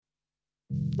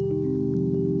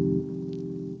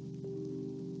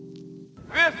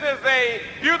is a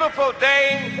beautiful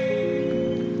day.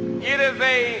 It is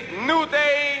a new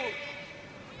day.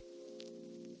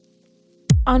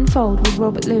 Unfold with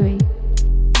Robert Louis.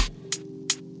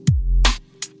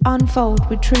 Unfold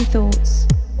with True Thoughts.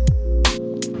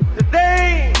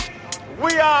 Today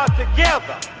we are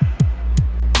together.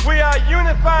 We are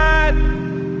unified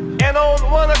and on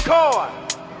one accord.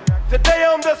 Today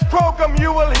on this program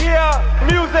you will hear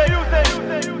music.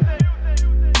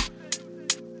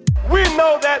 We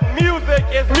know that music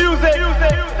is music.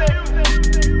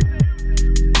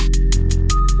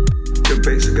 Good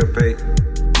beats are good beat.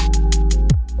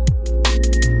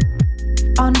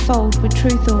 Unfold with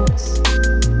True Thoughts.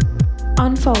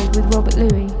 Unfold with Robert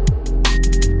Louis.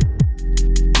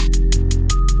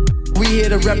 We here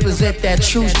to represent that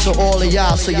truth to all of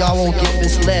y'all so y'all won't get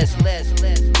misled.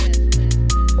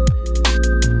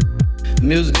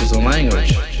 Music is a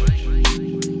language.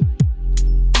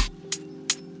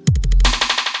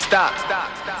 Stop.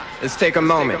 Let's take a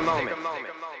moment.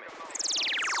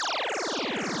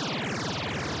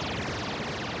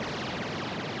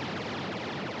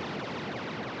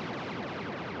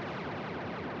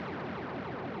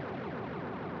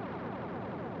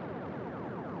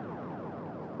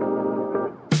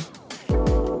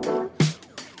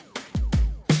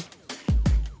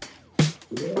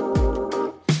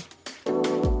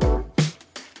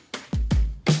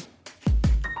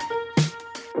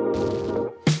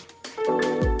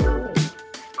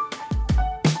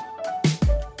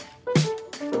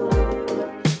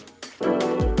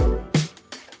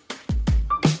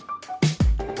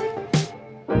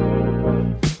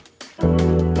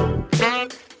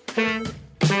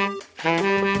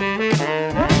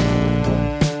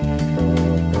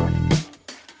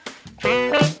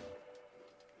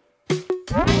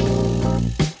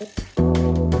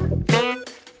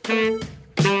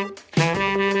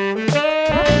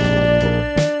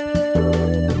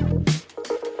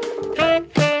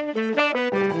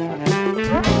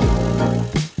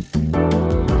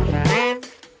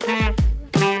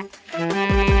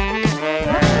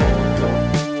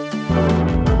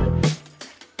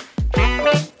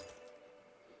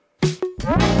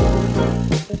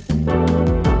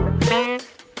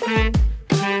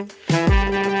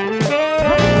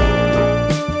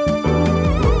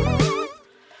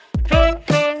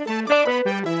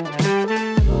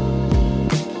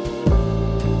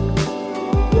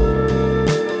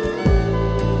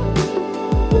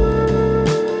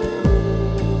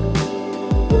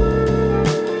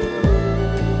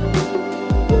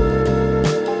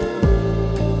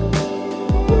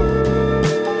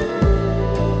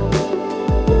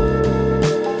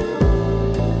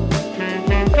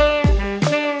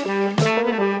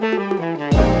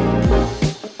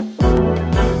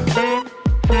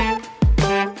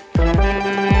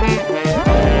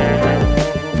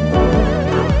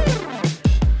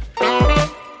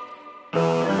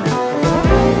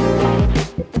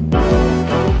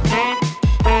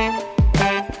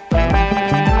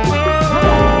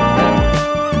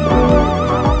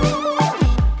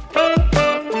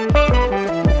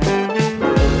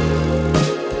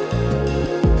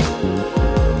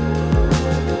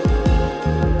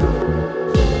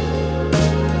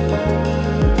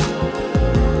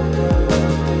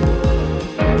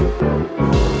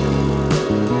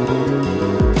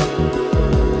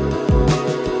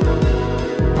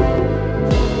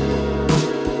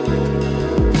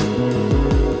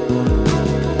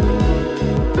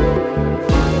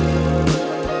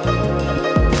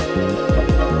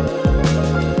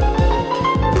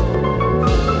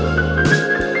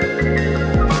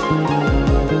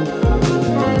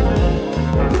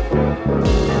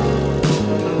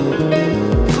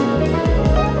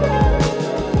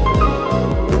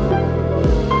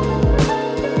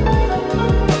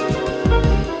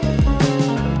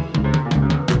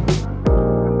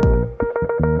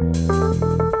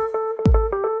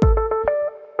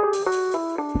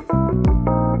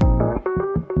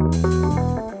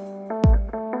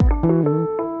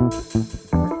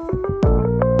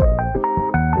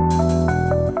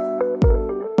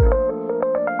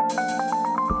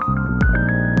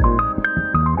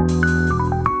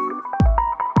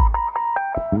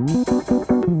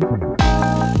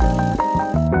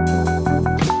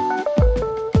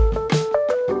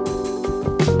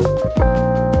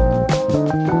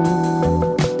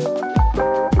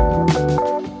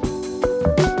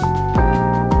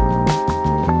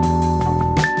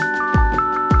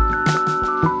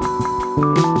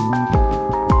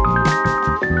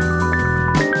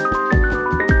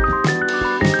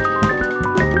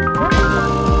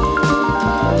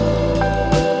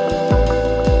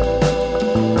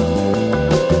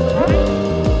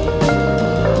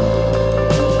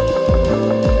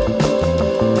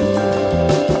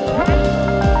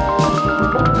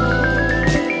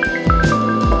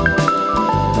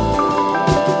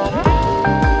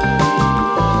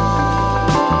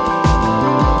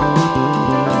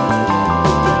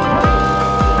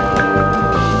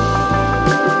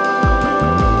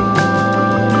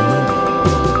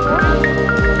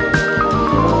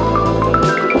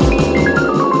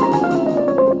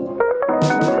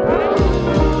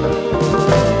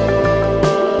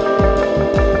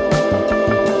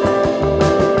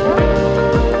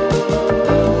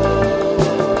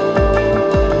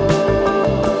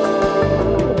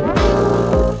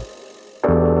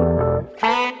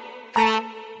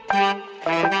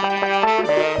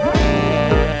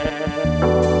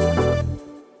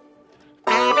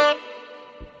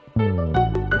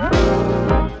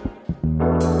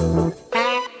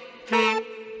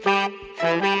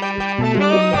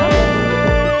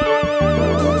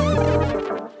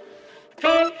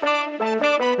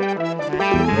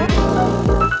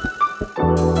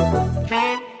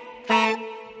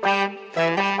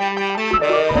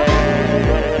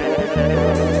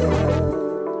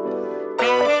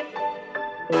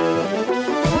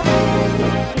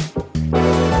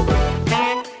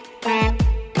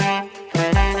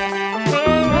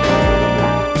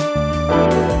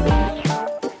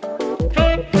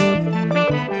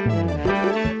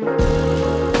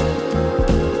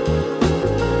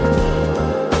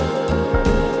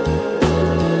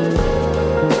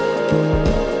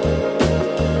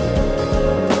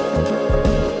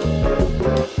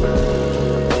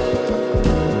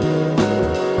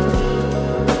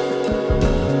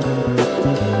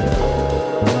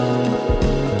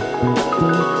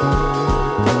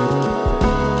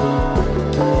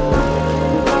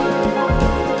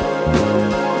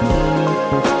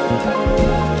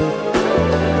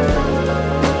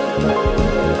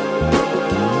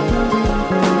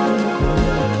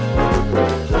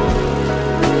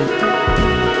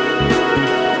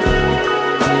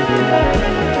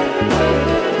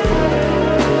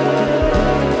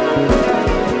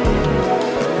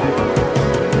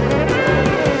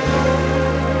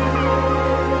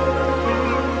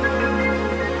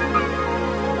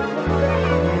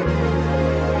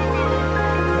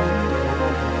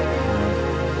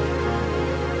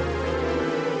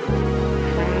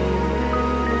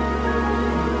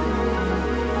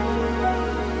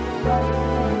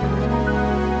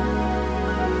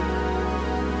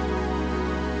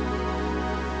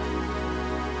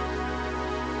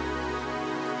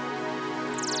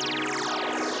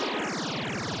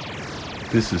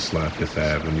 This is Sly Fifth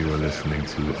Ave, and you are listening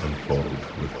to Unfold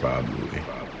with Rob Louie.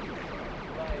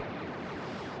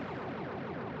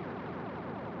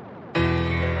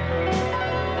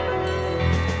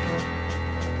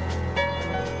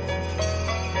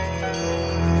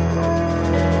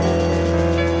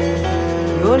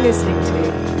 You're listening to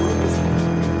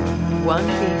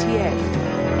 1BTN.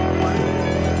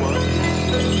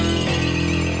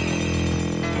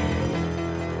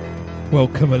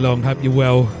 Welcome along, hope you're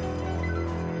well.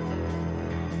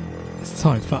 It's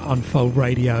time for Unfold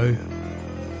Radio.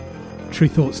 True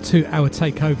Thoughts 2-hour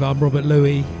takeover. I'm Robert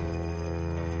Louie.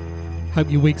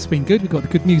 Hope your week's been good. We've got the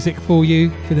good music for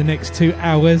you for the next 2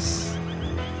 hours.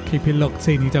 Keep it locked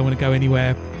in, you don't want to go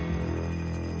anywhere.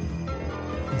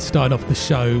 And start off the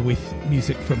show with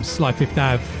music from Sly Fifth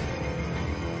Ave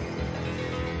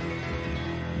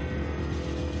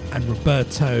and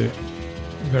Roberto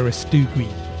Verastugui.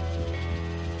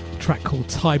 Track called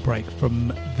Tiebreak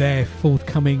from their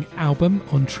forthcoming album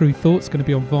On True Thoughts, going to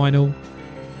be on vinyl,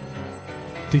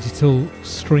 digital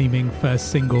streaming,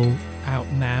 first single out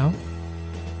now.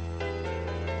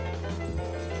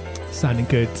 Sounding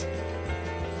good.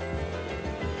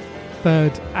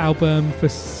 Third album for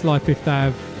Sly Fifth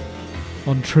Ave,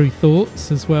 On True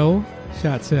Thoughts as well.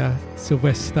 Shout out to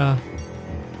Sylvester. I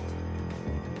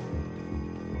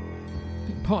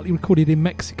think partly recorded in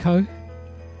Mexico.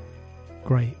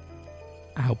 Great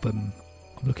album.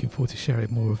 I'm looking forward to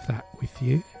sharing more of that with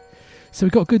you. So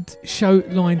we've got a good show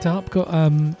lined up. Got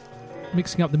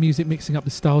mixing up the music, mixing up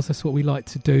the styles. That's what we like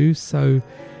to do. So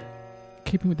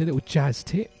keeping with the little jazz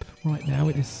tip right now.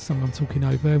 It is song I'm talking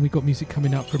over. We've got music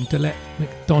coming up from Delette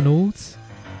McDonald.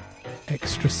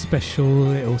 Extra special,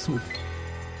 little sort of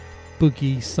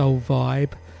boogie soul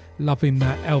vibe. Loving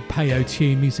that El Payo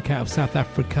tune, music out of South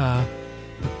Africa.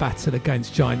 The Battle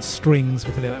Against Giant Strings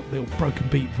with a little broken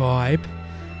beat vibe.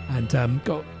 And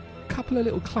got a couple of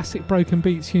little classic broken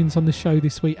beat tunes on the show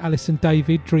this week. Alison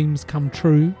David, Dreams Come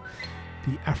True.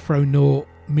 The Afronaut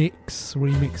mix,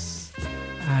 remix.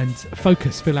 And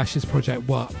Focus, Phil Ash's project,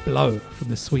 What Blow, from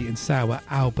the Sweet and Sour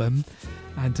album.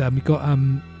 And we got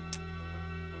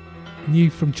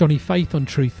new from Johnny Faith on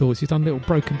True Thoughts. He's done a little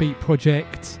broken beat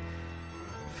project.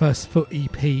 First Foot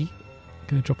EP.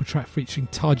 Going to drop a track featuring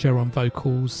Taja on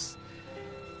vocals.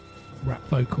 Rap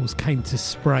vocals, Came to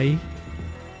Spray.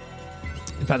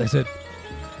 In fact,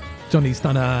 Johnny's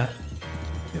done a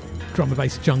drum and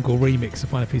bass jungle remix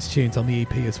of one of his tunes on the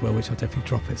EP as well, which I'll definitely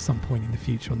drop at some point in the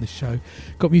future on the show.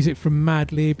 Got music from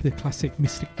Madlib, the classic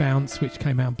Mystic Bounce, which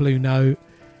came out on Blue Note,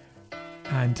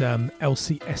 and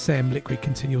LCSM, Liquid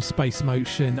Continual Space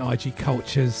Motion, IG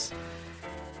Cultures.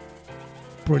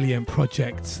 Brilliant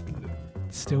project.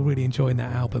 Still really enjoying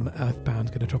that album. Earthbound,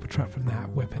 going to drop a track from that,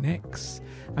 Weapon X.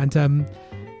 And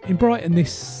in Brighton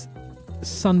this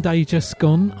Sunday just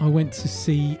gone, I went to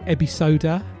see Ebby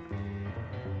Soda,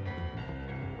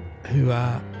 who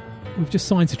we've just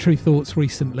signed to True Thoughts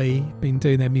recently, been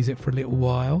doing their music for a little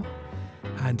while.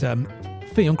 And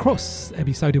Theon Cross,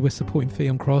 Ebby Soda, we're supporting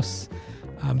Theon Cross.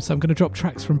 So I'm going to drop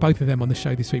tracks from both of them on the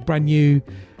show this week. Brand new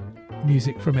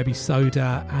music from Ebby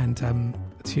Soda and a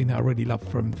tune that I really love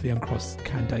from Theon Cross,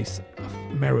 Candace,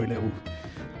 a merry little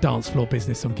dance floor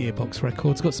business on Gearbox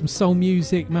Records. Got some soul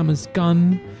music, Mama's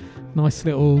Gun, nice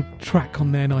little track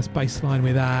on there, nice bass line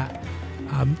with that.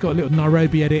 Got a little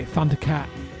Nairobi edit, Thundercat,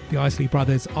 the Isley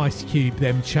Brothers, Ice Cube,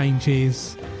 Them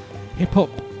Changes. Hip hop,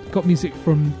 got music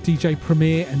from DJ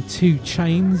Premier and 2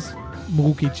 Chainz,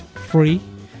 Mortgage Free.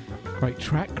 Great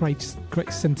track, great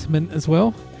sentiment as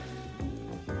well.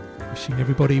 Wishing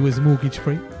everybody was mortgage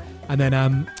free. And then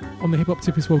on the hip hop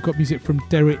tip as well, got music from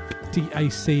Derek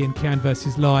DAC and Kian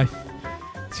vs. Life.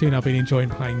 Tune I've been enjoying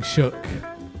playing, Shook.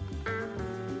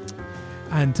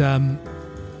 And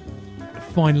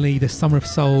finally, the Summer of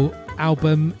Soul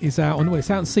album is out on. Well,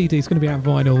 it's out on CD. It's going to be out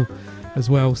on vinyl as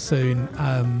well soon.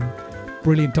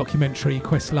 Brilliant documentary.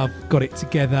 Questlove got it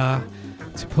together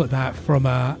to put that from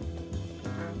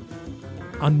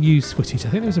unused footage. I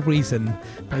think there was a reason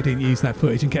they didn't use that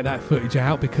footage and get that footage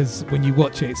out, because when you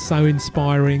watch it, it's so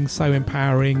inspiring, so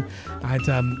empowering.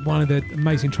 And one of the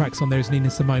amazing tracks on there is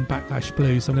Nina Simone, Backlash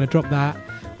Blues. So I'm going to drop that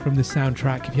from the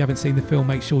soundtrack. If you haven't seen the film,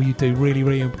 make sure you do. Really,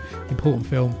 really important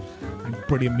film and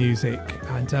brilliant music.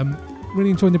 And really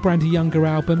enjoying the Brandy Younger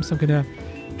album. So I'm going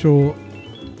to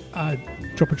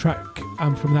drop a track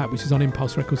from that, which is on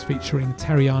Impulse Records, featuring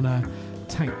Tariana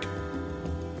Tank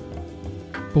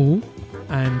Ball.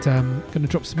 And going to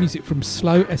drop some music from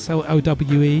Slow, SLOWE,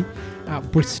 out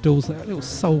of Bristol's, that little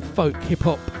soul folk hip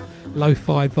hop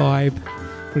lo-fi vibe.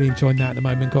 Really enjoying that at the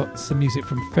moment. Got some music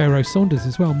from Pharaoh Saunders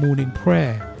as well, Morning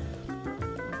Prayer.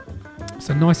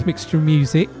 So nice mixture of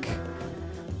music.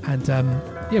 And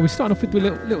we're starting off with a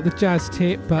little the jazz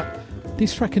tip, but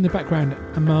this track in the background,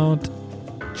 Ahmad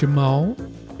Jamal,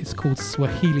 it's called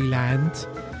Swahili Land,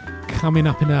 coming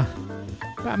up in about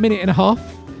a minute and a half.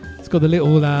 It's got the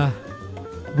little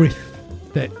riff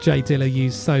that Jay Dilla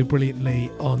used so brilliantly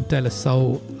on De La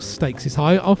Soul, Stakes is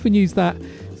High. I often use that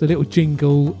as a little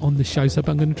jingle on the show, so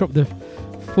I'm going to drop the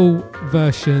full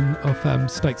version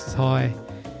of Stakes is High,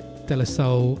 De La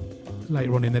Soul,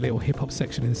 later on in the little hip-hop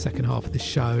section in the second half of the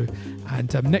show.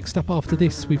 And next up after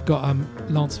this, we've got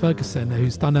Lance Ferguson,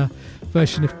 who's done a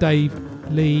version of Dave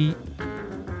Lee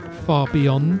Far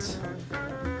Beyond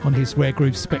on his Rare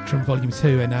Groove Spectrum Volume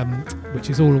 2, and which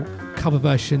is all cover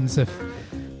versions of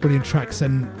brilliant tracks,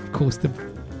 and of course the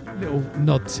little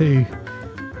nod to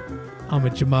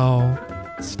Ahmad Jamal,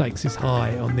 Stakes is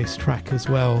High on this track as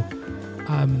well,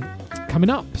 coming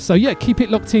up. So yeah, keep it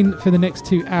locked in for the next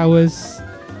 2 hours.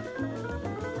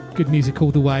 Good music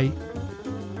all the way.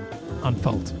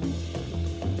 Unfold.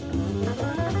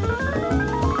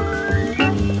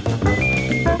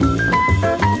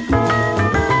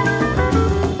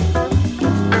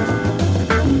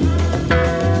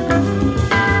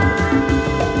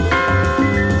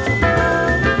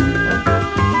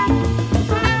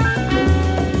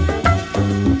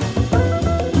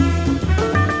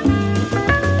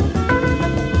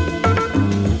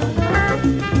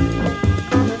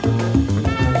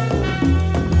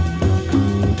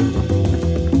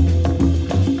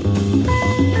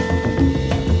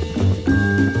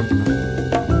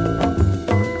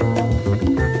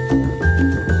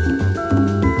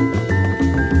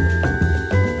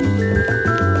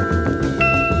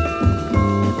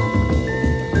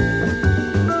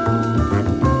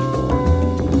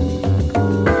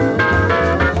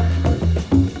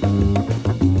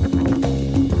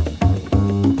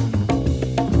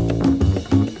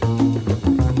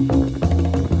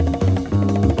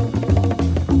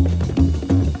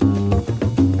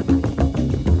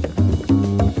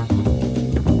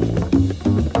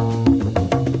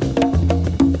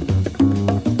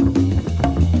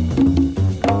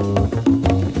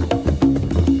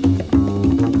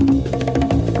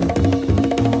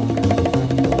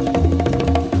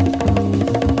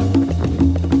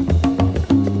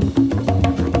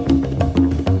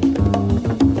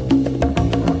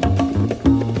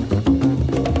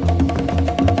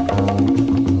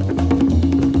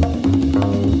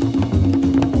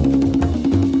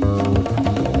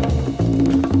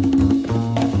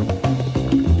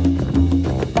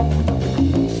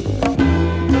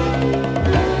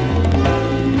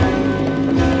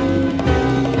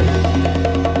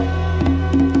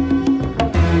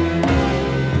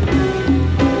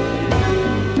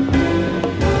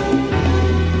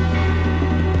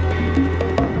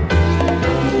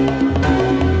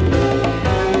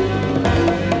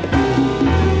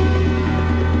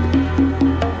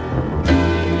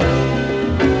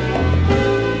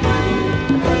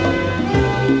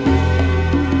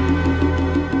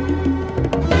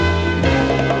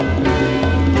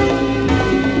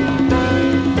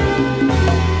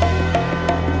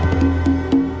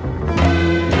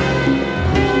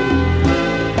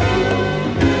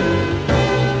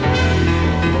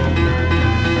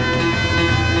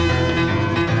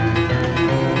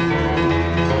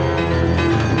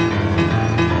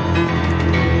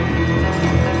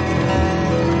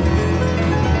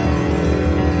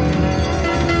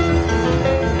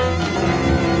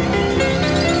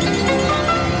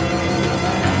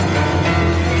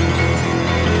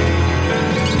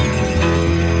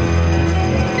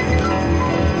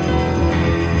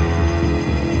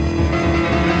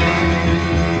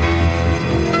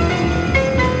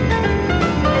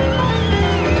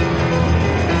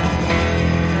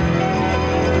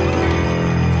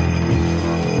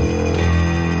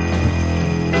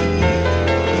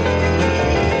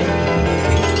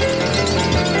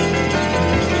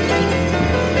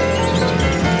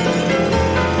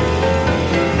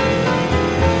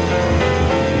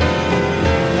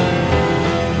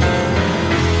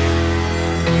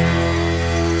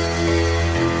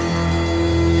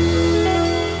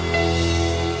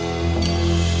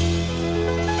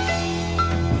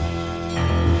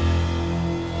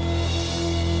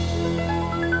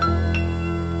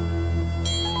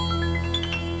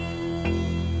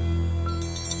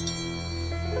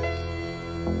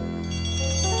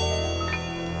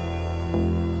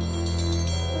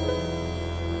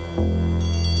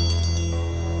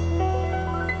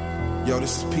 Yo,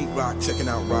 this is Pete Rock checking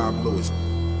out Rob Lewis.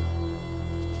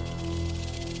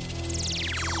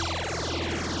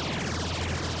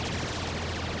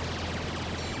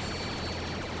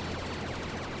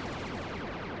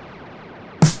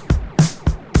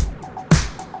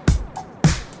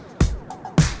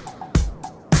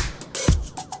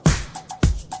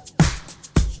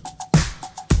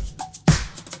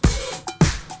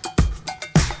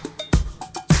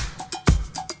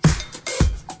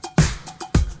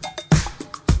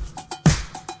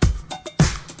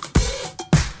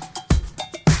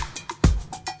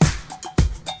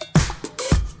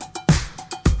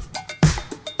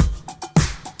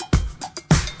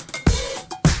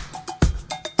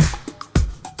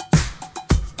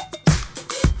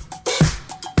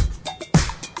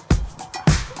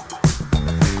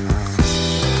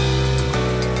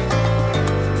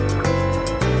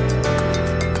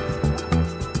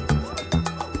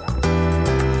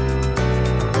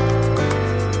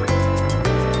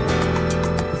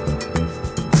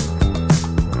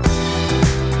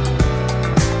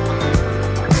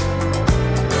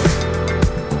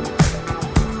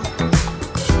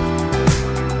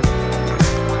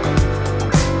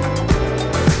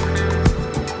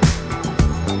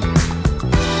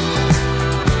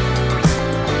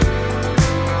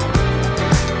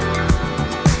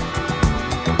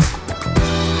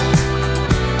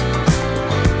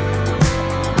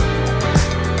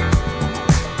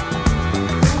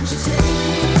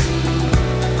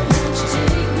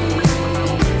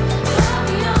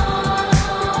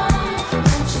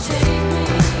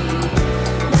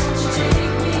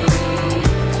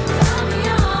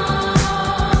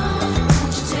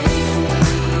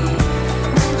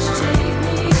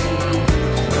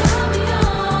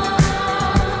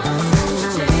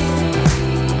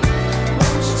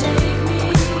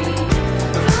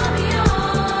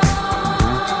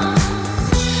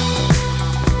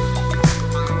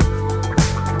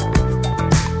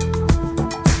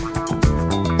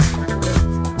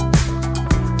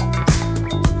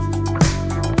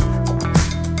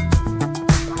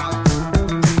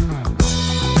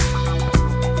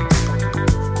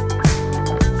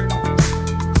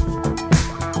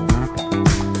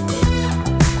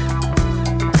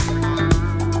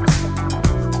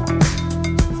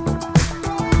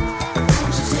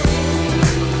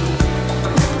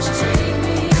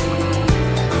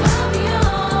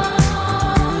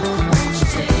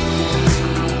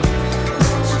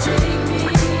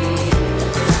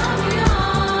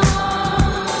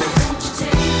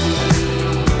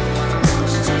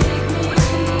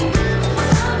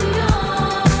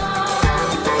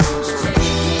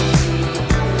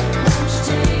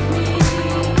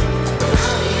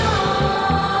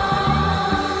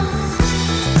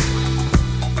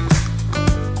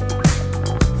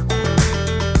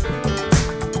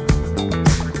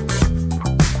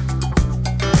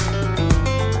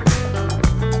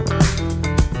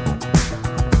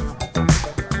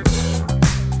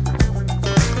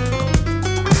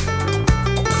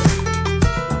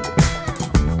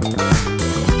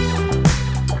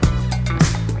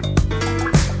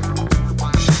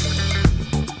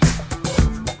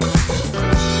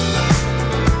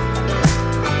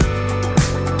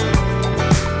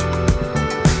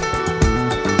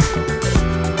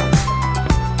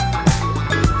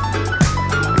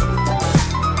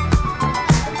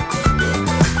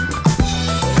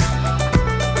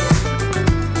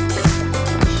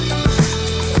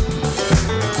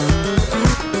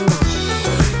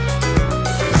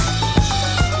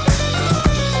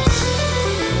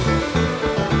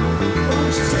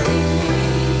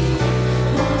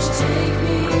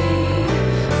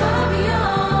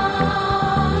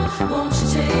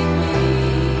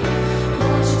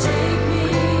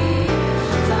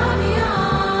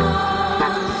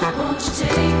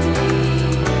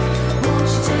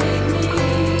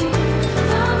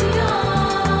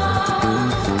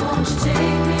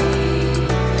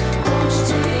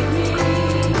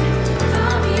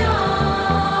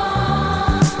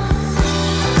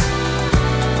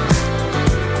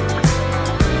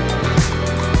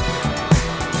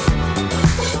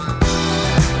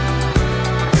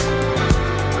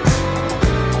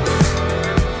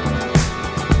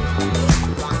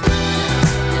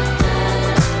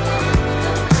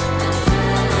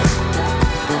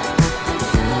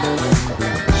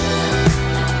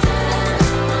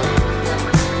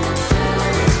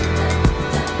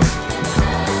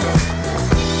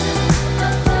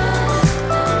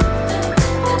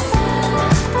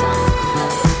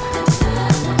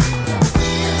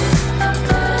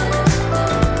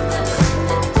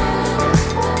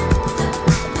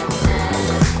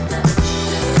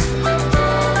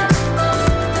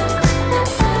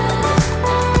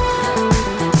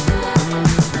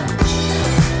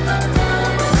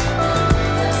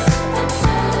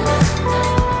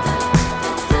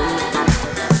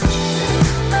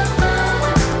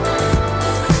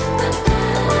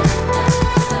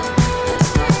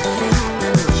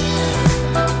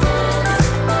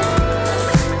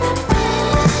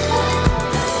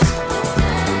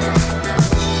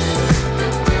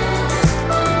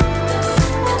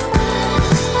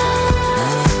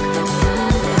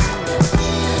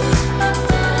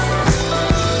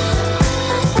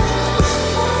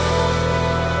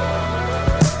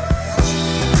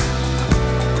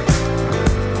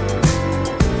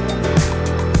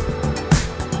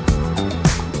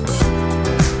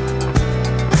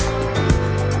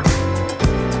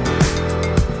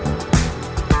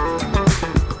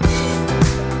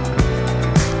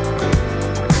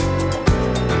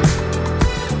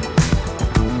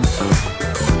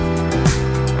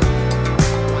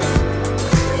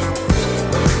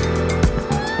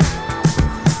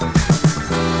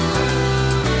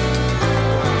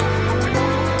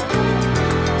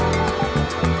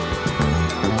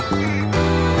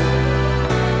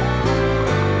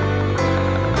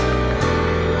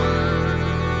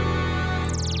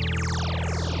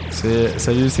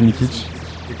 Salut, c'est Nikic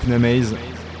et Kuna Maze.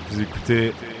 Vous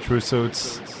écoutez True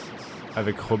Thoughts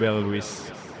avec Robert Louis.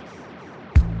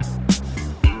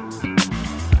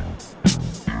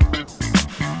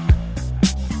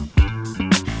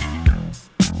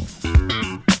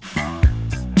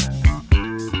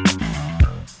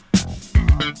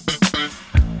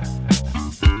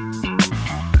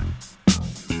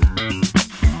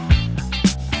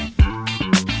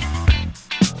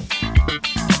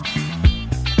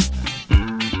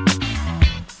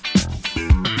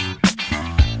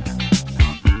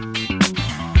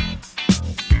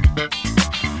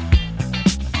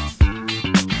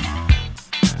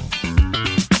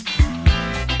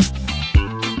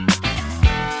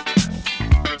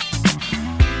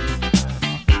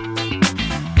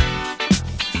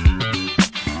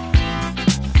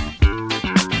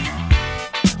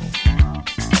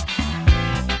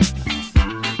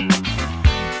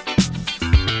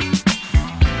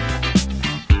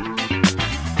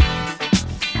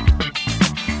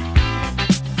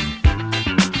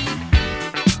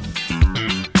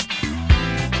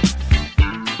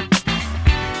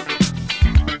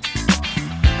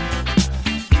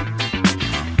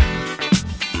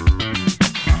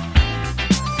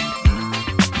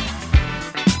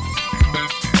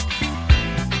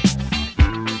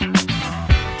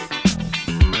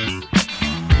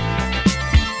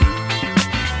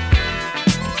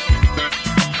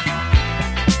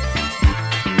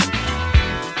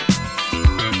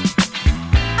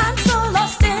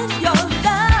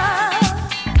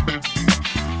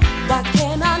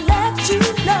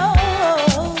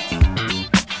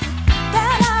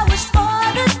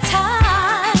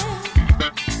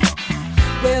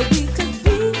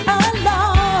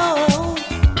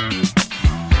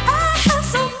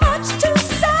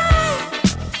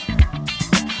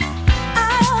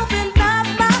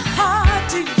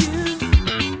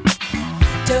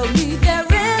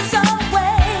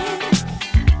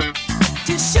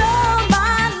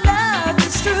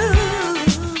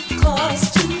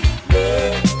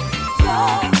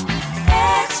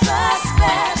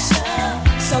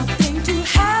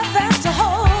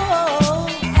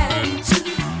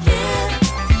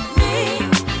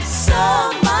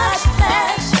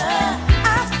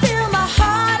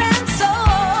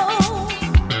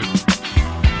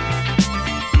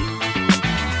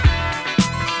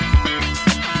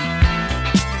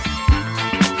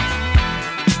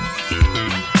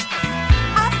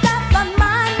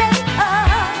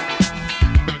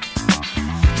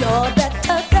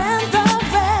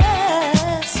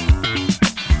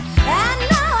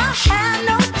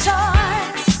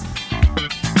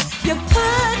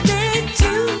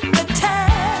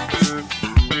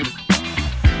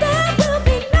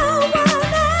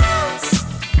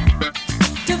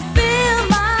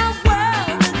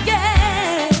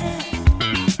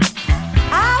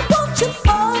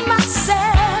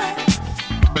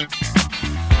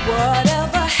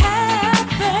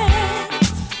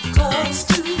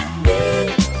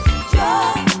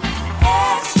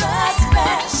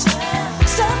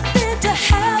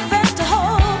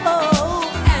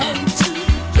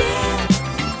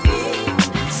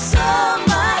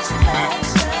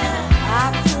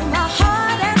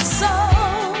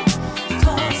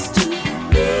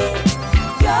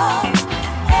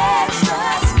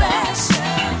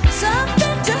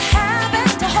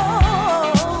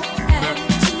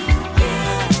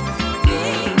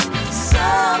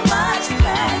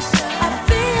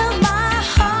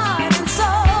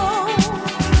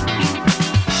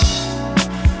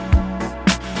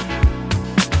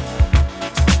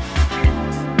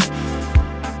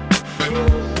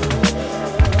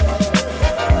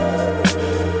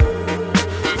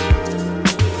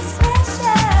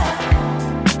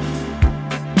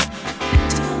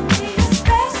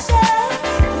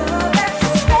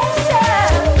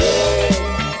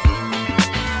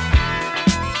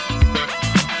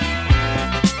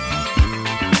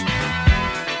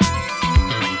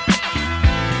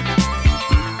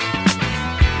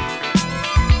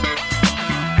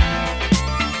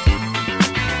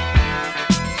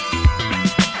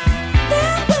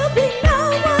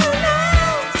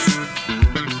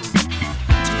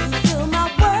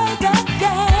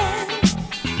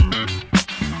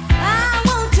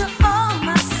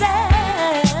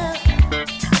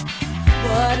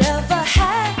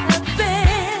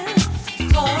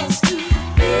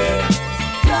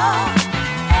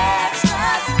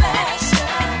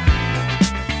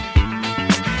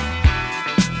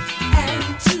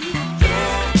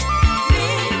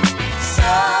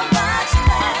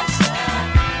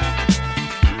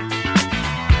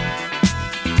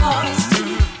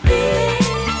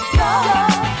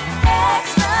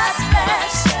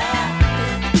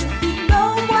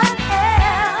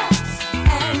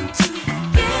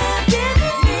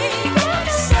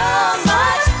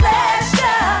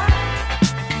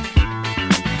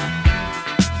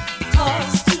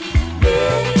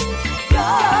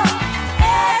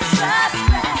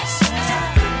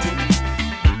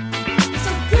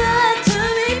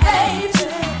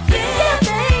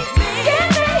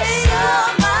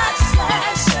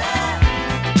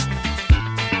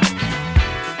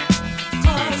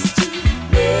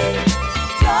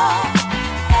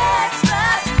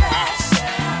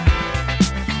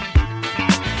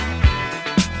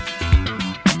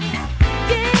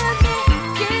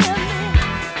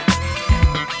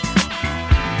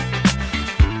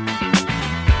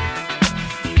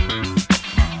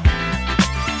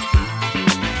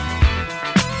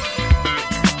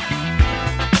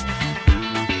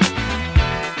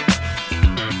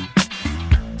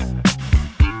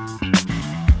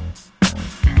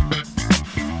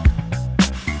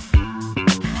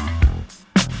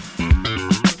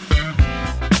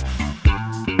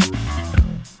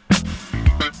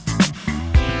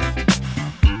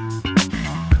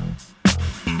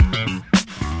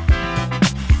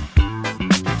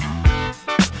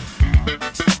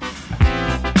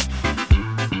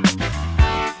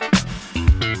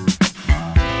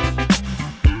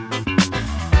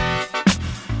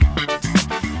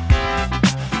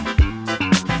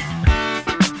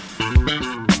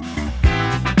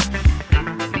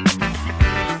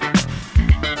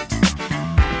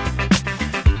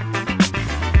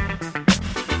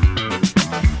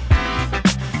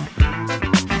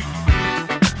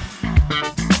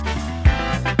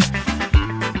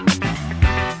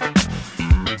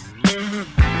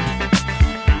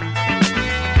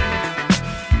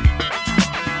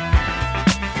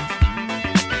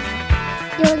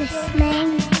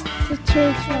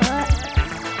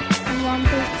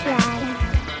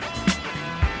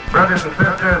 Brothers and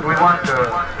sisters, we want to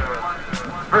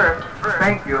first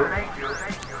thank you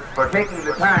for taking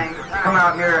the time to come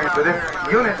out here for this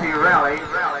unity rally.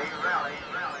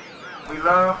 We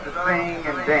love to sing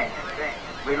and dance.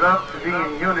 We love to be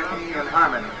in unity and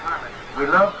harmony. We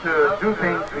love to do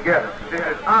things together. This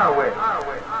is our way.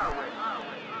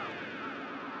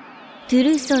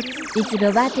 True Thoughts with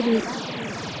Robert Luis.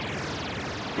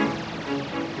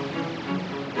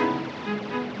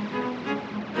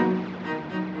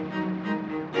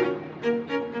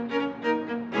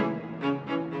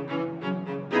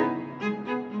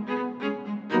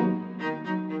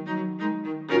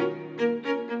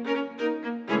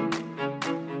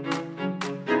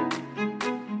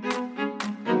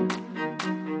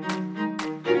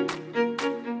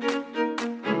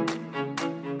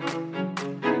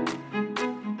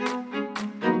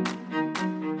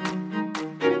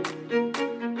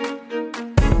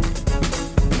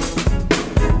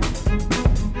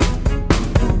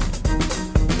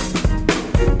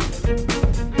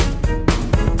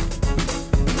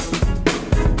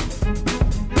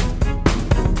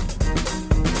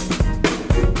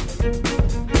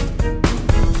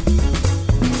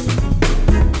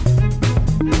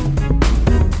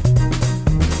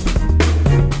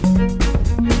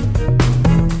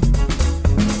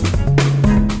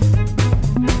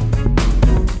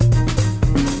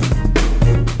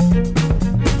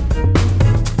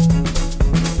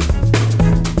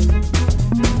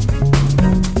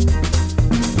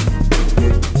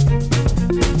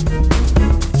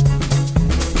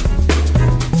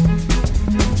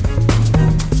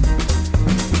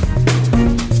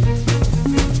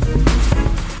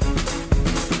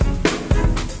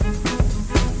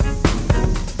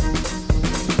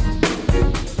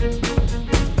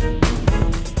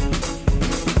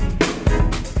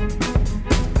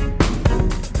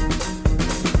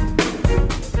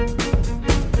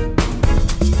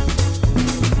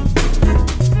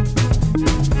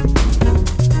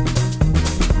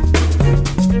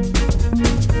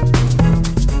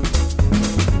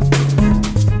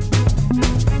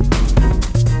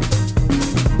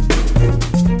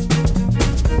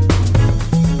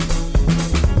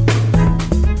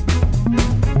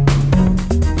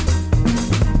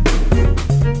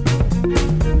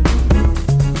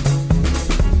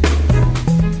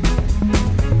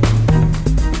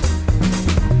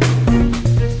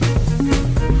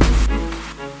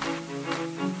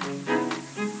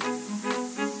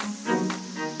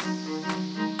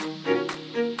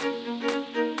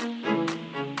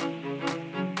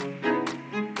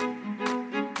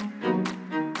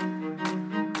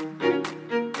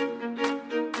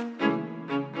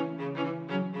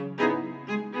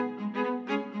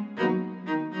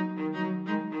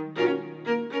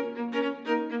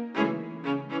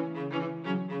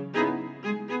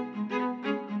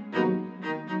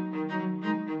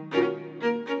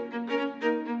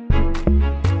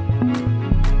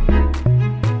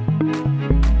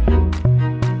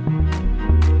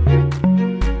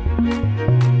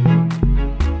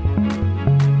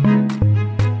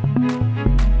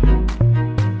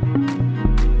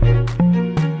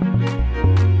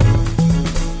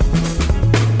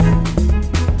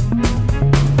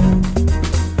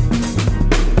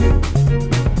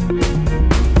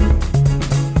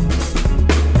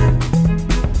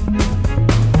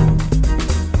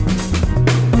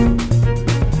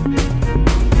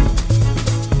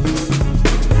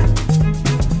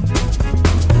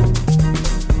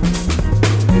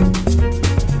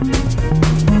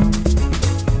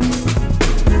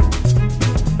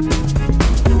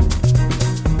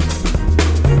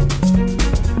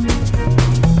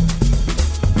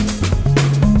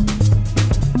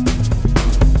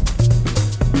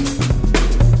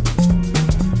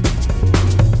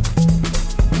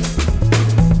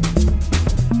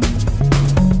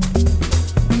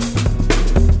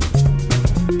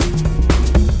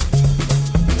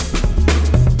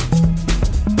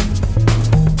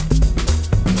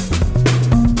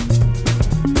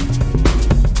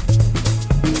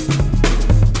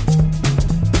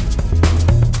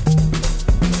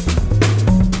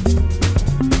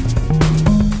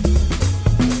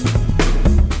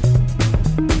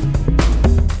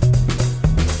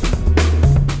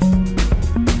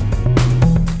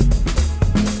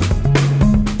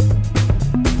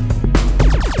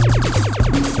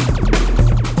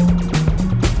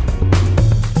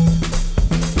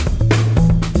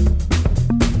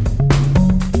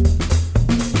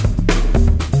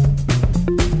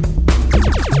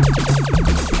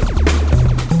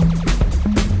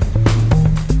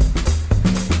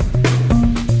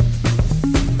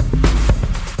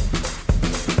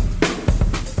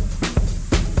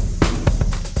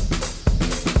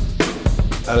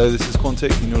 Hello, this is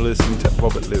Quantic and you're listening to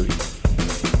Robert Louis.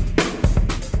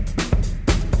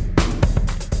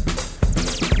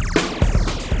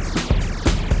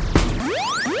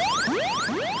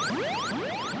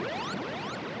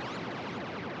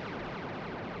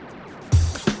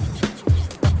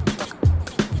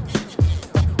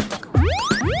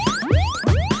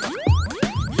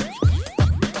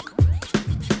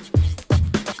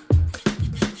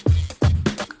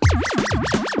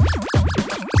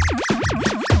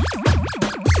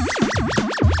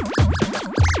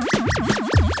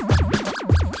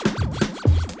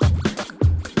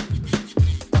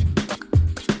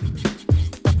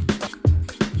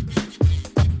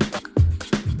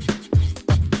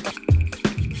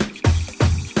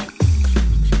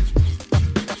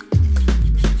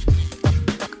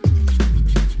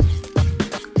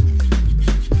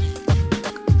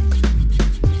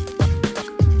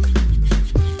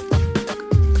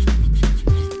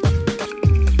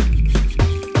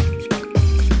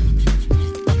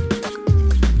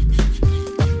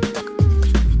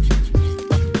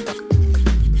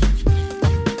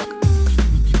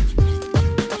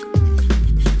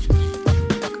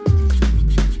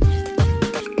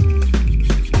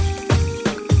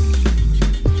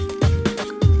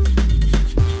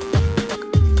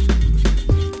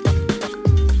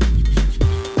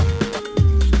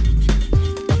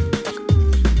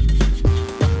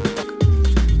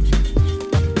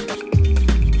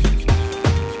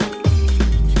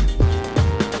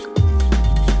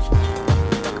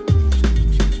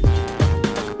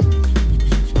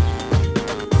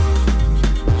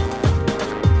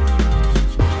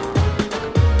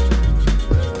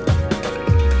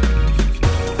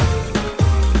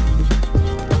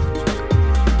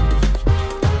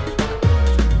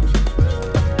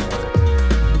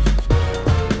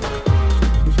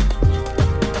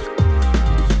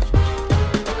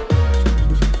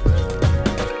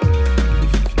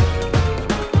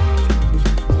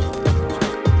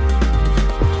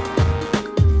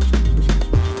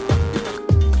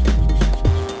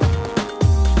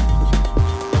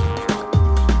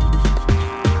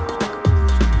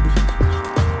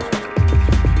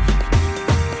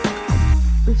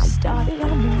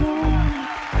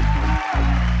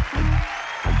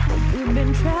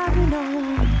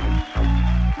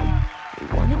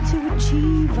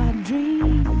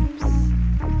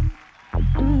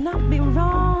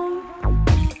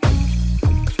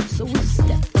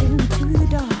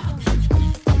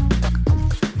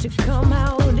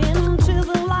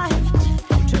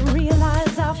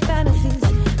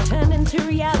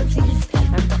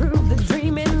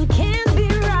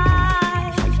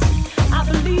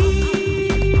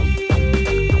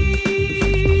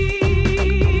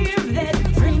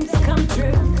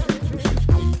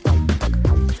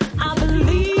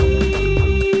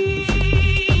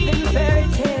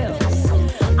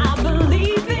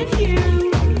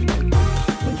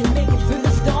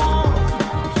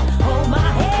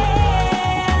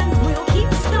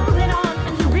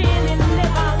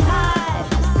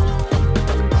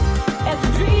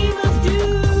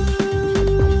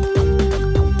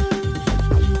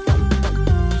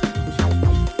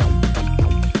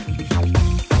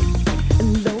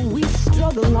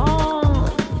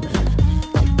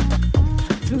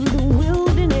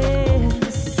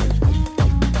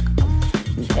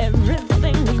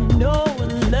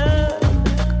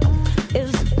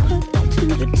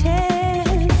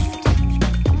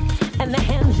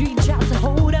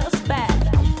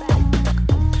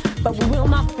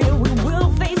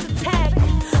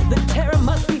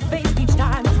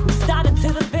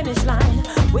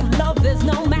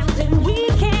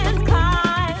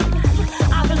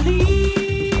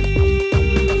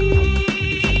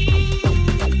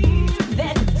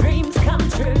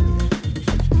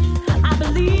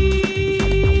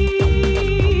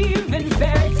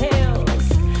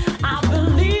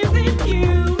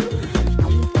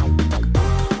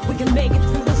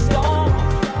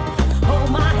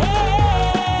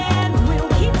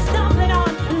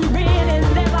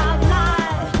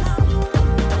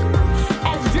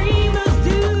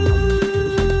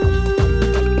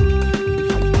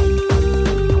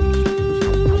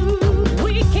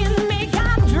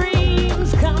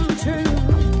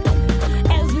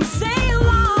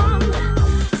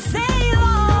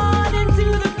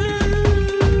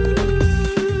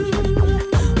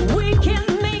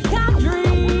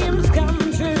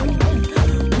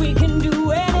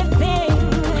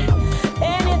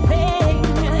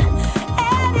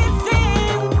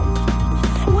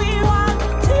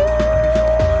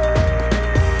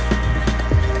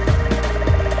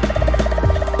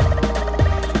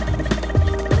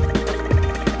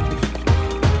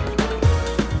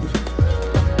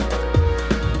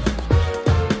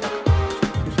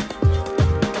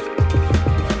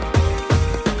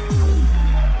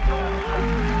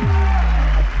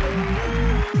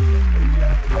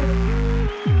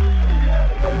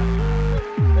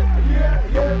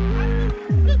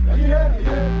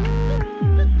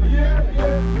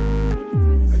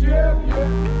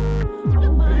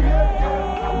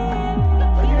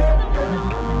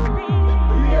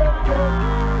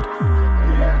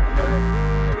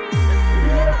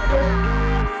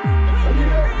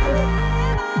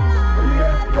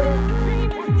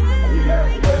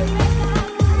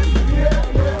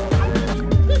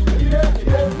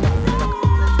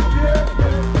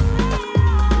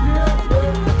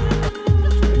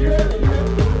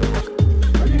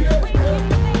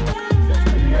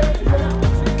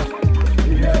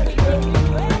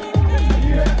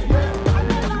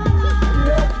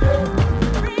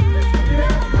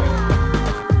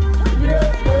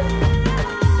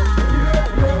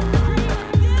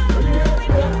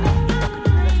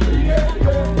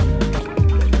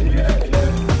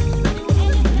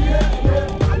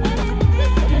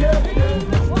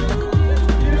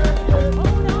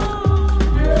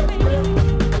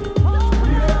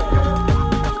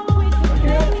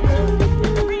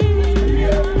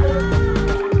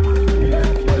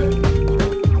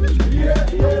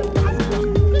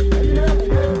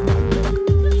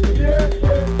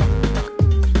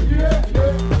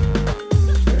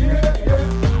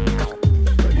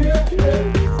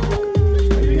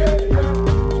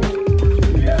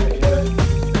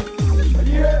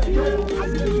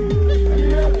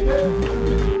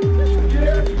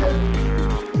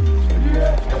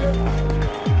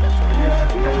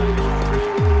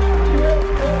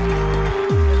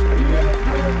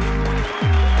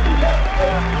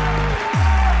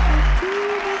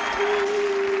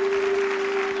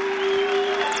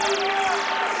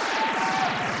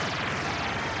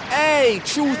 Hey,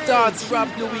 True Thoughts, Rob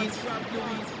Louis.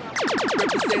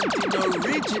 Representing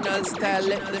original style,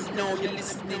 let them know you're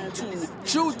listening to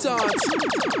True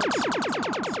Thoughts.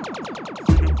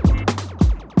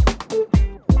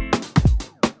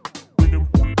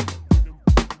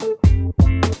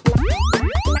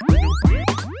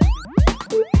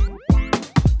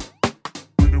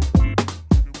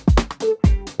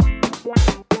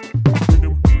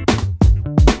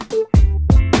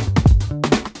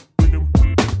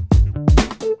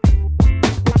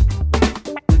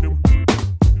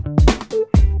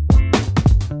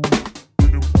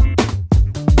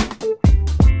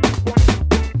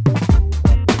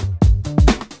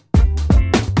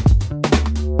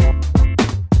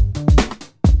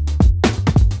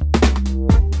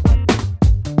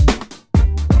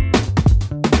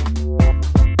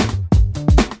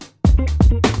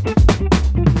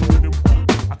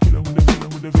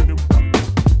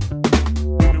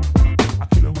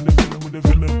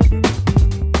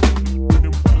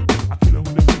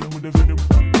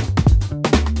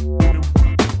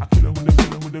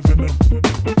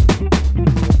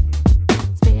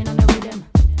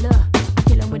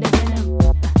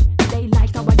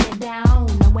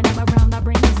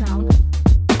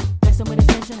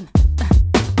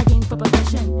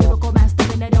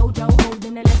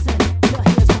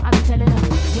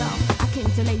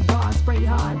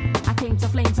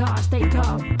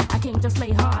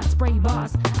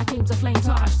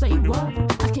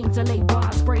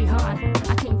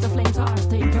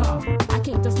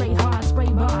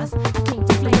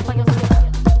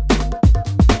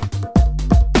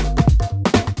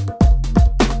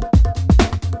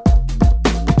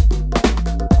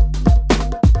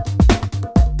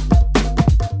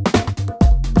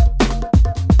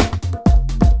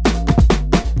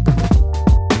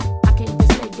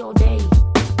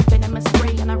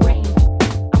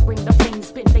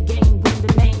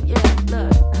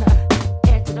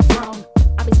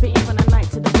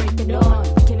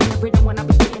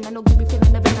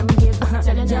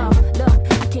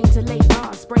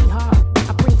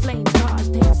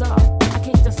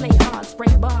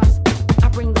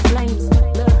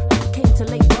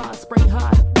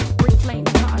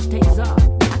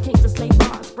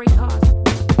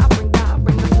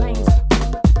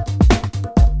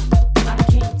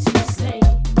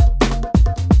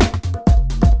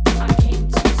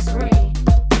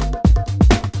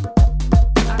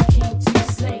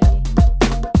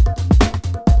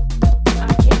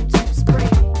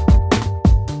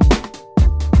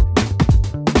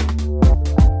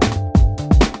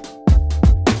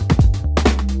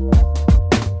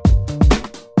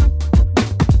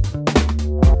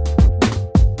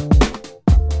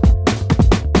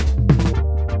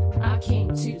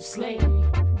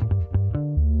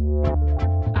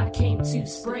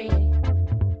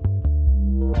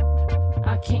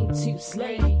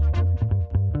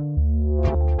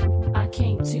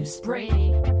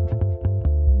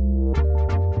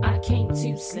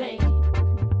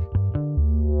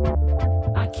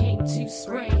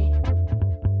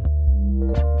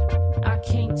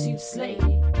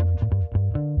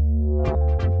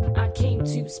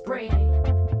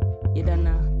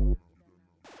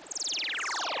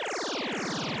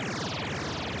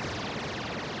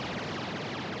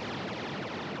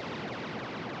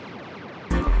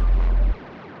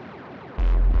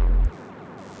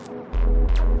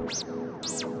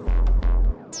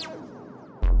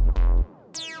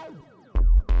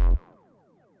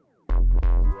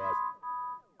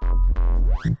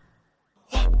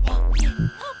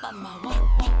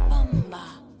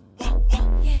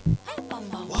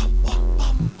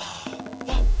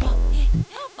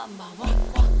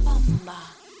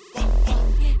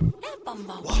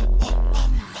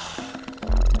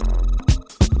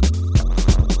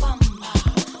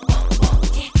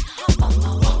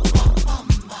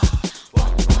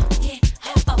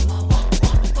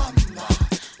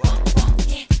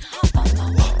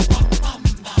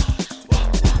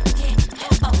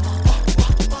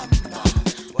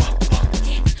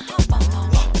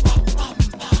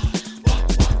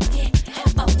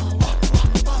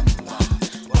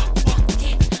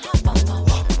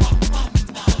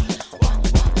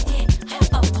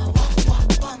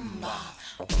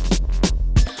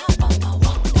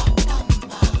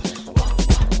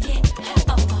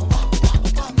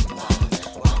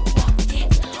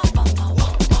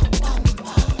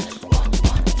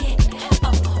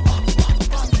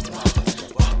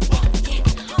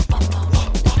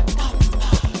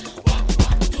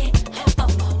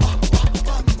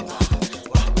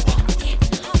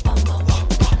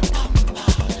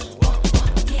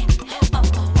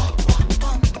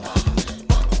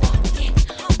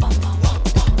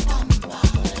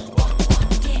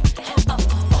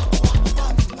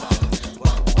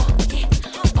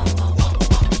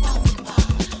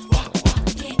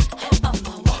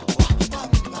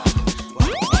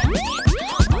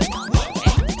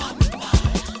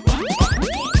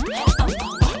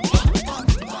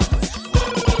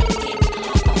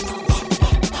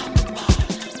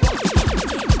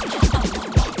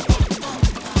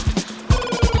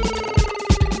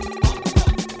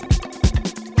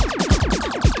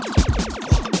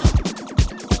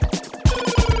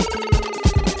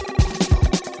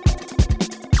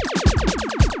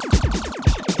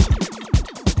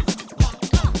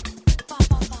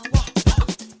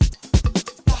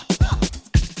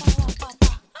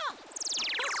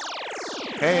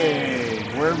 Hey,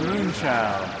 we're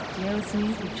Moonchild. You're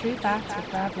listening to True Facts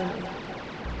with Rob Louie.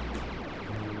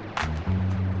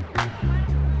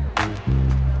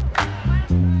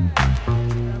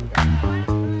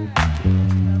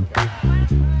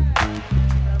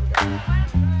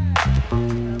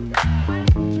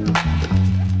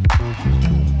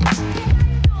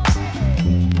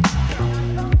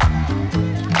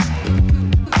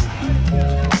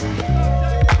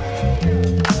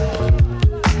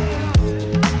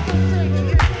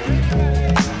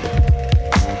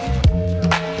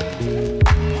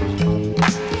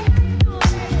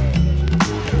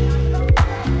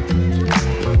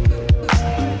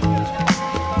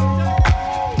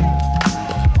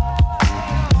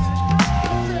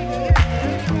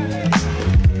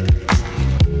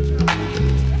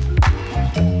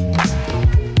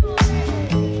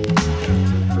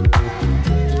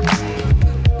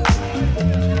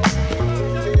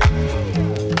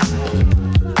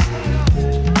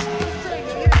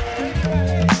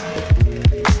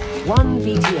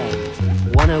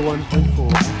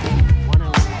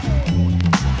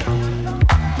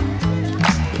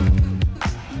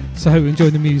 So I hope you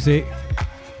enjoyed the music.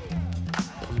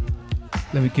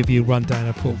 Let me give you a rundown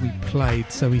of what we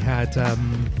played. So we had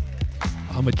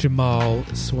Ahmad Jamal,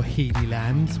 Swahili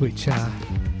Land, which had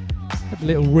a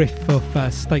little riff of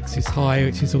Stakes is High,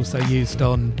 which is also used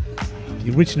on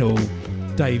the original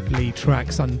Dave Lee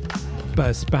track,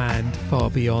 Sunburst Band,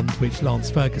 Far Beyond, which Lance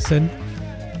Ferguson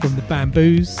from the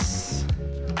Bamboos,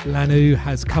 Lanu,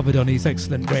 has covered on his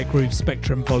excellent Rare Groove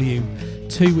Spectrum Volume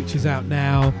 2, which is out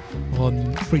now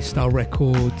on Freestyle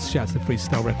Records. Shout out to the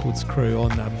Freestyle Records crew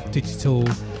on digital,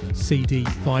 CD,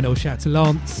 vinyl. Shout out to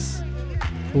Lance.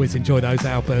 Always enjoy those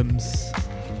albums.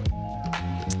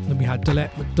 Then we had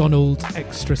Delette McDonald,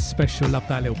 Extra Special. Love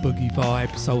that little boogie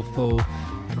vibe, soulful.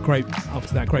 And great,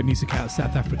 after that, great music out of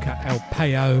South Africa, El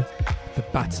Peo, The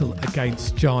Battle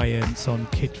Against Giants on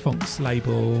Kid Funk's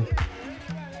label.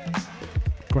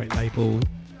 Great label.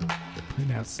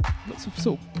 Putting out lots of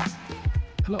sort of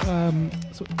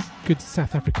good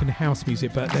South African house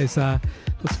music, but there's lots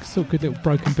of sort of good little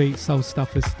broken beat soul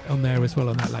stuff on there as well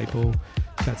on that label.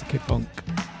 Shout out to Kid Funk.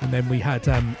 And then we had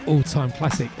all-time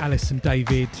classic Alice and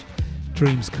David,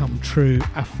 Dreams Come True,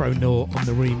 Afro Nor on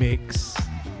the remix.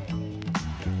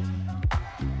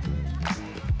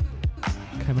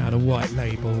 Came out a white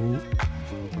label,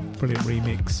 brilliant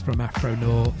remix from Afro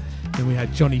Nor. Then we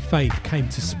had Johnny Faith, Came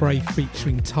to Spray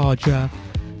featuring Tarja,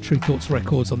 True Thoughts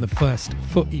Records on the First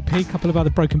Foot EP. A couple of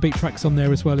other broken beat tracks on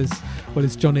there as well as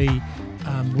Johnny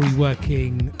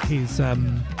reworking his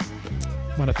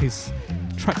one of his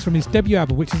tracks from his debut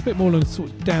album, which is a bit more on a sort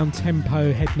of down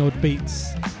tempo, head nod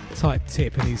beats type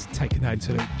tip, and he's taken that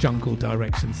into a jungle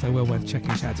direction. So well worth checking.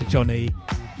 Shout out to Johnny,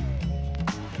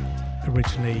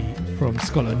 originally from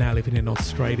Scotland, now living in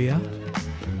Australia.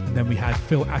 And then we had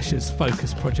Phil Asher's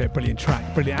Focus Project, brilliant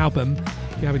track, brilliant album.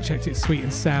 If you haven't checked it, Sweet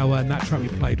and Sour, and that track we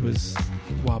played was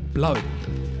Blow.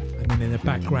 And then in the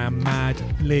background, Mad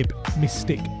Lib,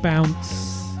 Mystic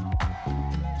Bounce,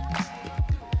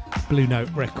 Blue Note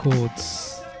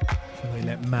Records. And they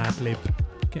let Mad Lib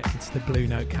get into the Blue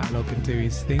Note catalogue and do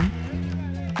his thing.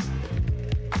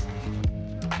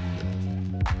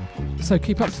 So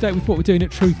keep up to date with what we're doing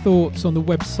at True Thoughts on the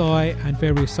website and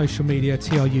various social media,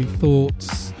 TRU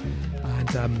Thoughts.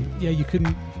 And you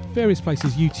can, various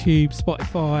places, YouTube,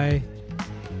 Spotify,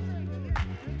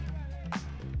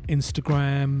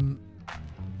 Instagram.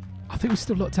 I think we're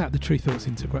still locked out the True Thoughts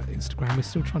Instagram. We're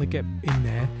still trying to get in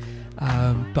there.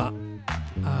 But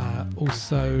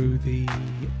also the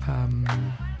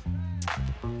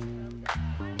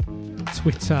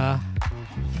Twitter,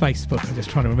 Facebook. I'm just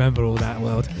trying to remember all that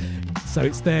world. So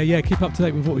it's there. Yeah, keep up to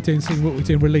date with what we're doing, seeing what we're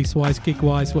doing release-wise,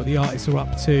 gig-wise, what the artists are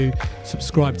up to.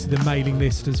 Subscribe to the mailing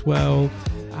list as well.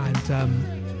 And,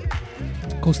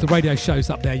 of course, the radio show's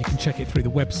up there. You can check it through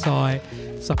the website.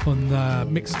 It's up on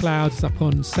Mixcloud. It's up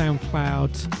on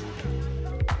SoundCloud.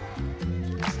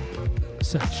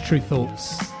 Search True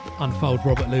Thoughts, Unfold,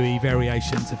 Robert Louie,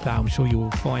 variations of that. I'm sure you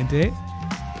will find it.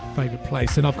 Favourite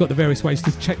place. And I've got the various ways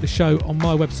to check the show on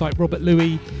my website, Robert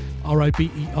Louie,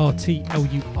 ROBERTLUIS,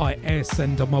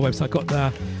 and on my website I've got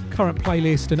the current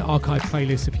playlist and archive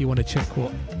playlist if you want to check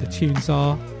what the tunes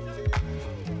are.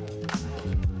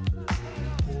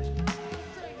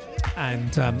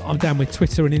 And I'm down with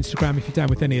Twitter and Instagram. If you're down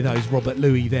with any of those, Robert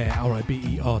Louie there,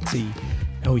 ROBERTLUIS.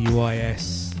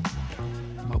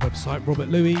 My website, Robert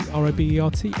Louie,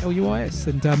 ROBERTLUIS.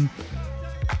 And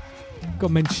got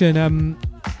to mention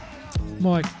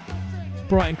my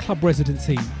Brighton Club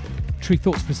residency. True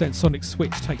Thoughts presents Sonic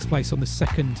Switch takes place on the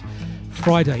 2nd,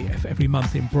 Friday of every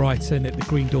month in Brighton at the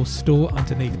Green Door store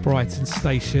underneath Brighton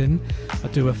Station. I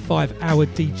do a 5-hour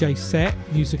DJ set,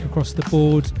 music across the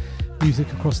board,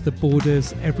 music across the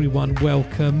borders, everyone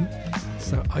welcome.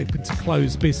 So open to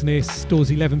close business, doors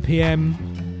 11 p.m.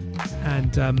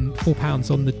 and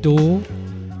 £4 on the door.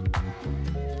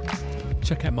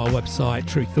 Check out my website,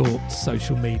 True Thoughts,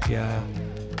 social media,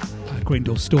 Green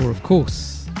Door store, of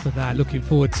course, for that. Looking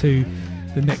forward to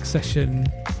the next session,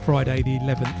 Friday the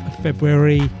 11th of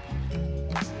February.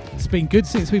 It's been good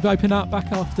since we've opened up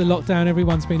back after lockdown.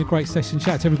 Everyone's been a great session.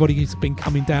 Shout out to everybody who's been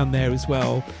coming down there as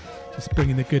well, just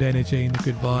bringing the good energy and the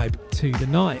good vibe to the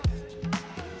night.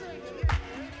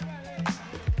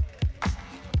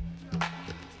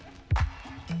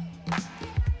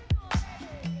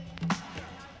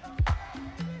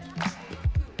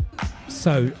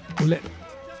 So we'll let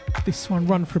this one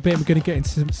run for a bit. We're going to get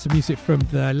into some music from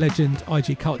the legend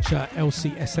IG Culture,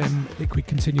 LCSM, Liquid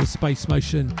Continuous Space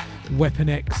Motion, Weapon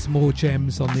X, more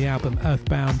gems on the album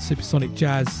Earthbound, Supersonic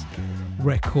Jazz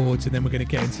Records, and then we're going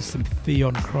to get into some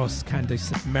Theon Cross,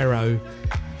 Candice Mero,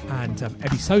 and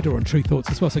Eddie Soda on True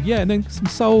Thoughts as well. So yeah, and then some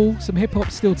soul, some hip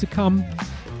hop still to come.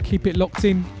 Keep it locked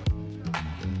in.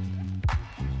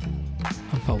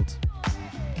 Unfold.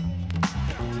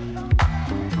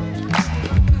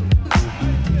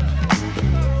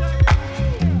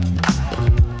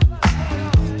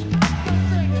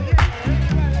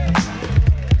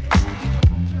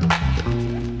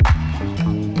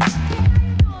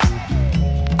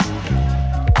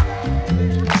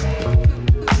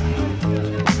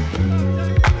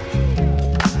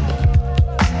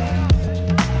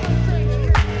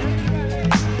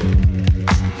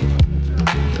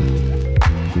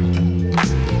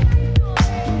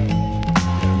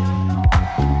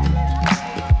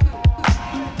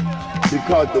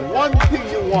 Because the one thing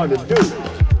you want to do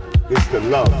is to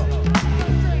love.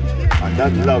 And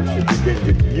that love should begin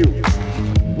with you.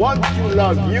 Once you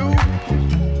love you,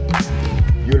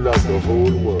 you love the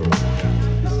whole world.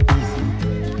 It's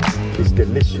easy. It's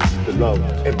delicious to love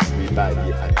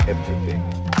everybody and everything.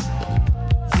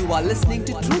 You are listening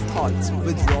to True Thoughts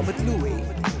with Robert Louis.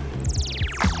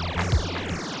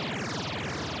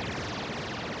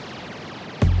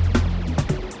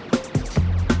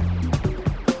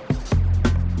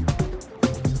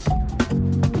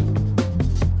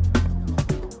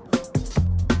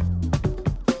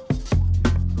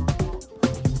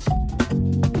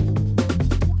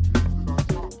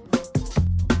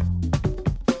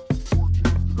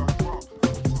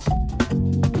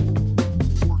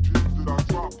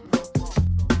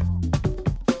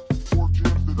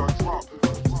 Fortunes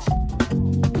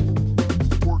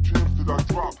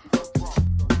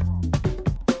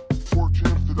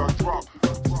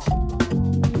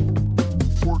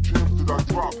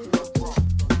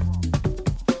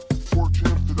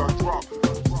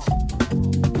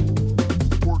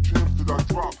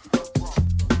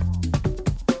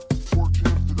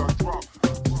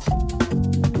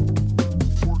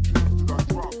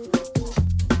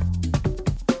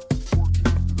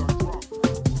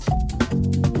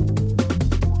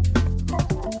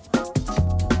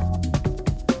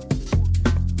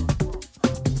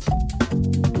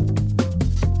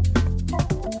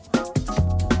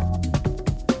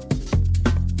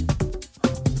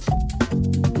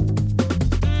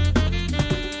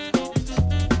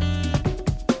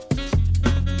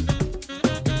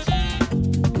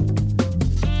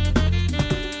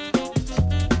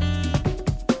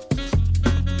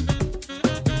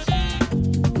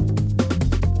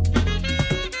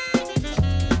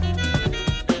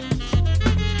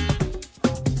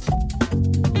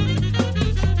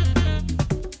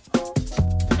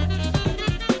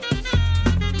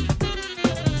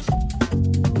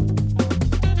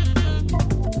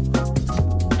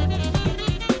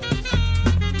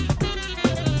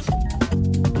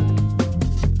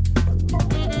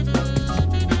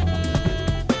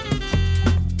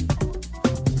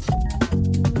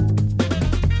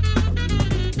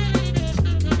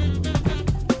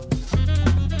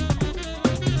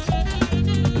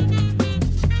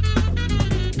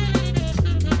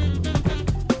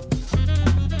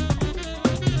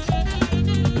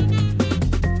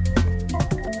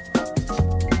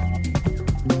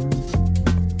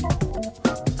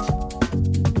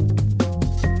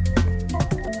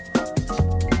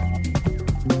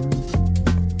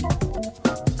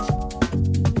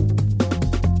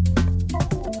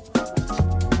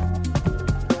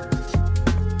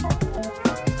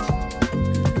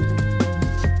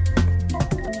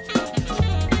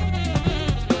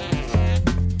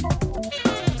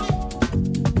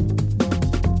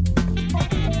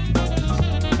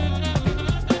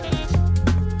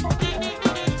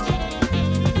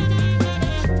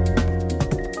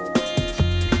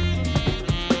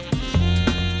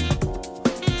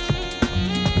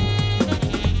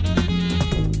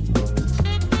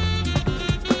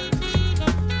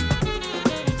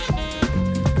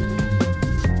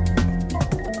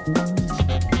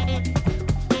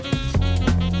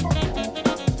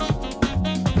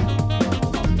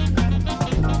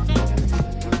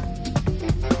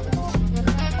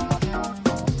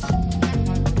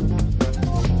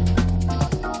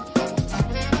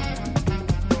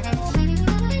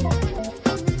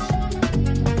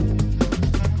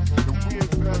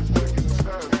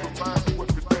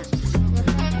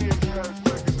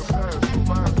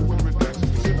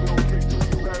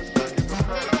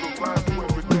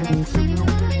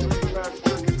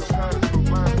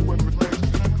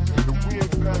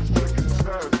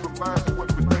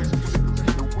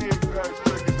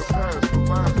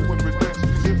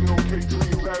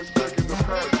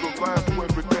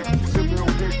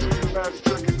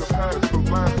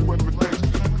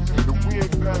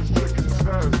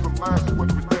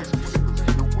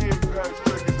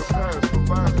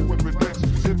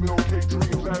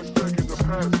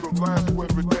past, the last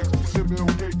weather days.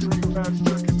 MLK dream past,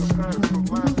 checking the past, the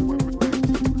last weather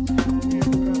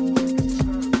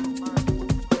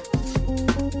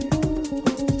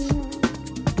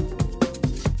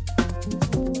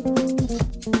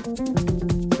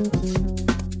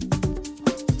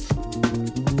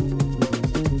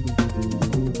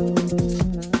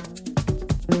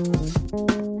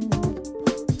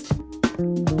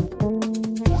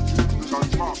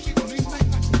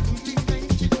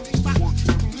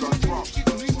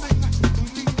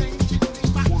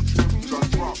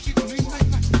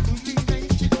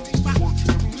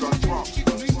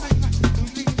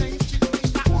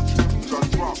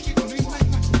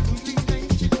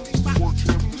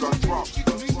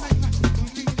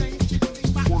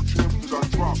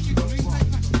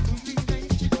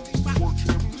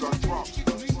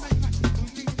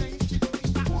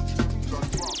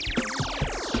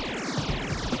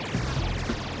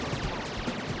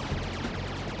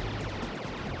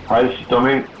Hi, this is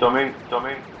Dominic,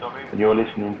 and you're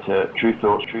listening to True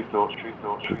Thoughts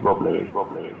with Rob Louis.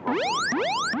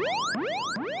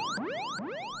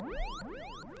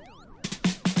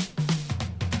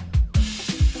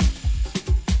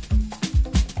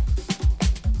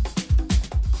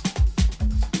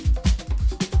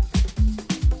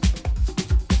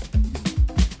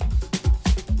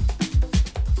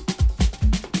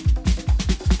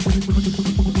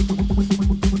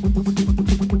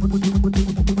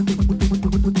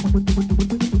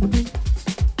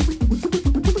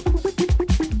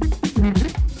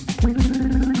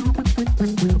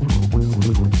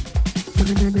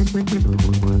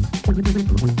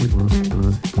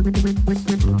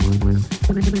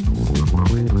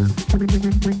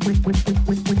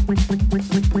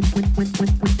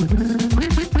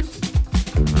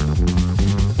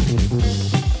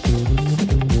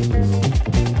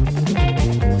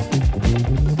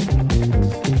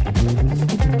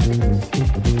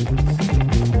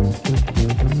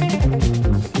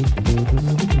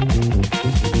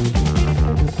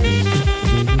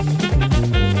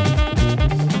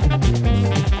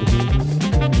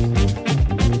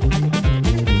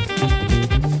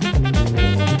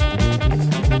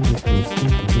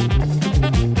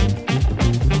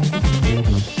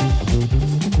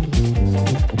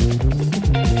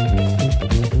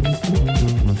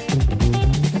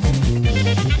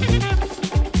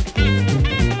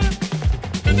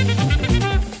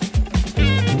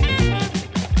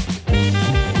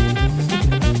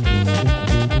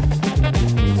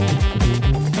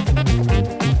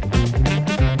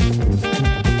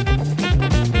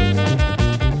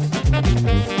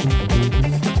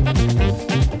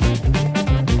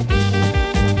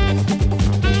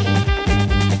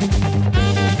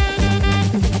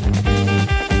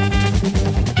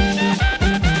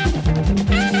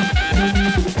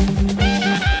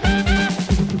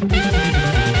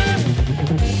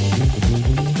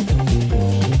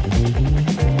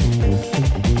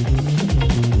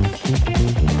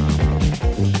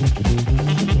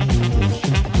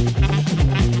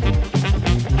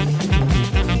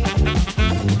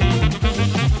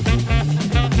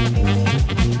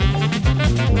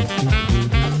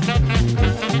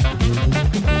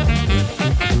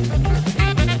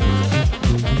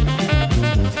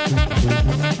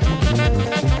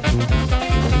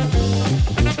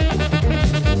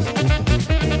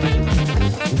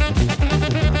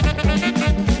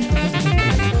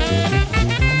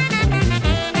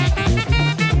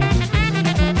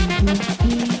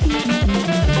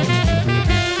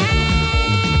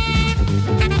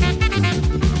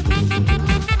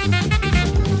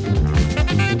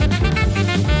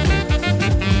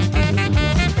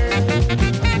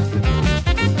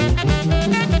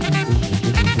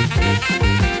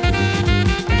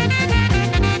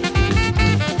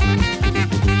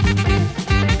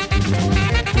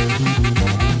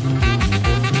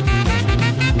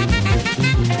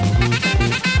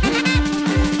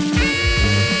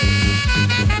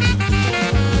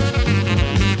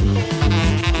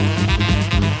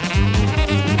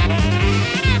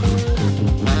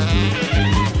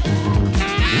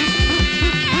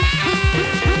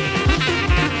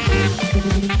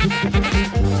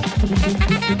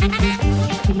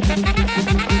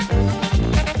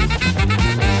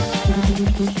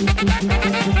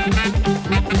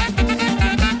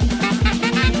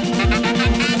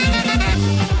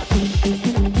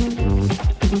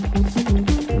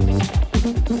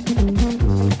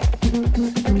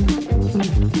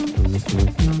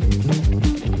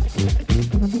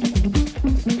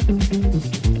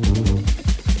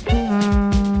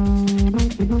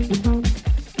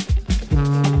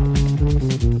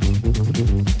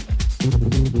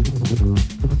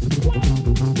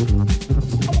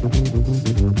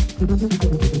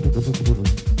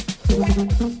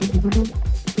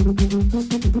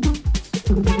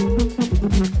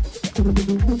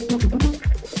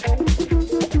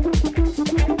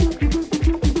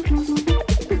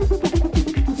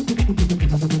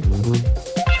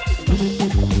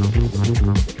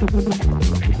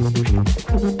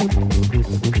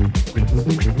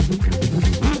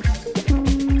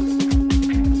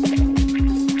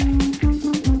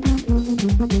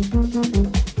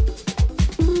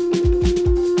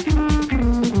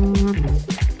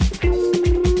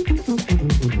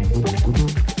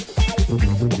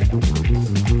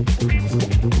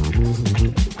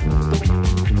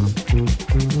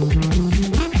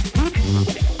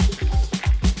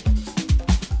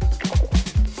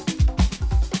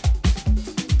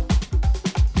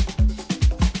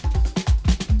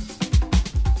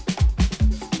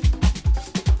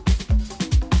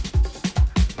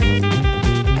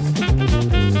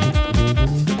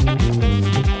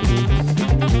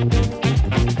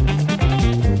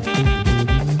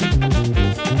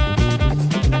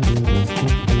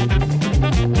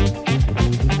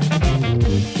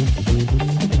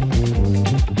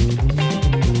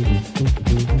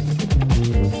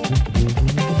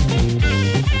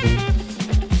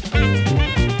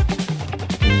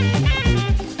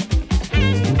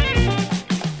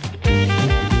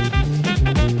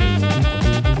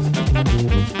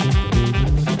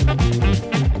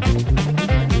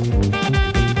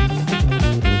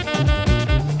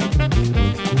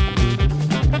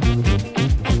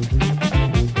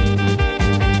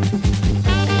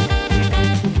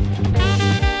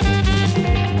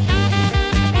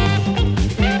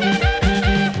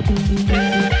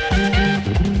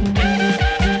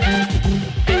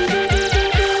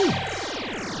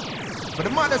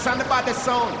 start the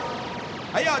sound.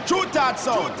 Hey, yo, True Thought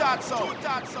sound. True Thought sound. True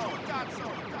Thought sound.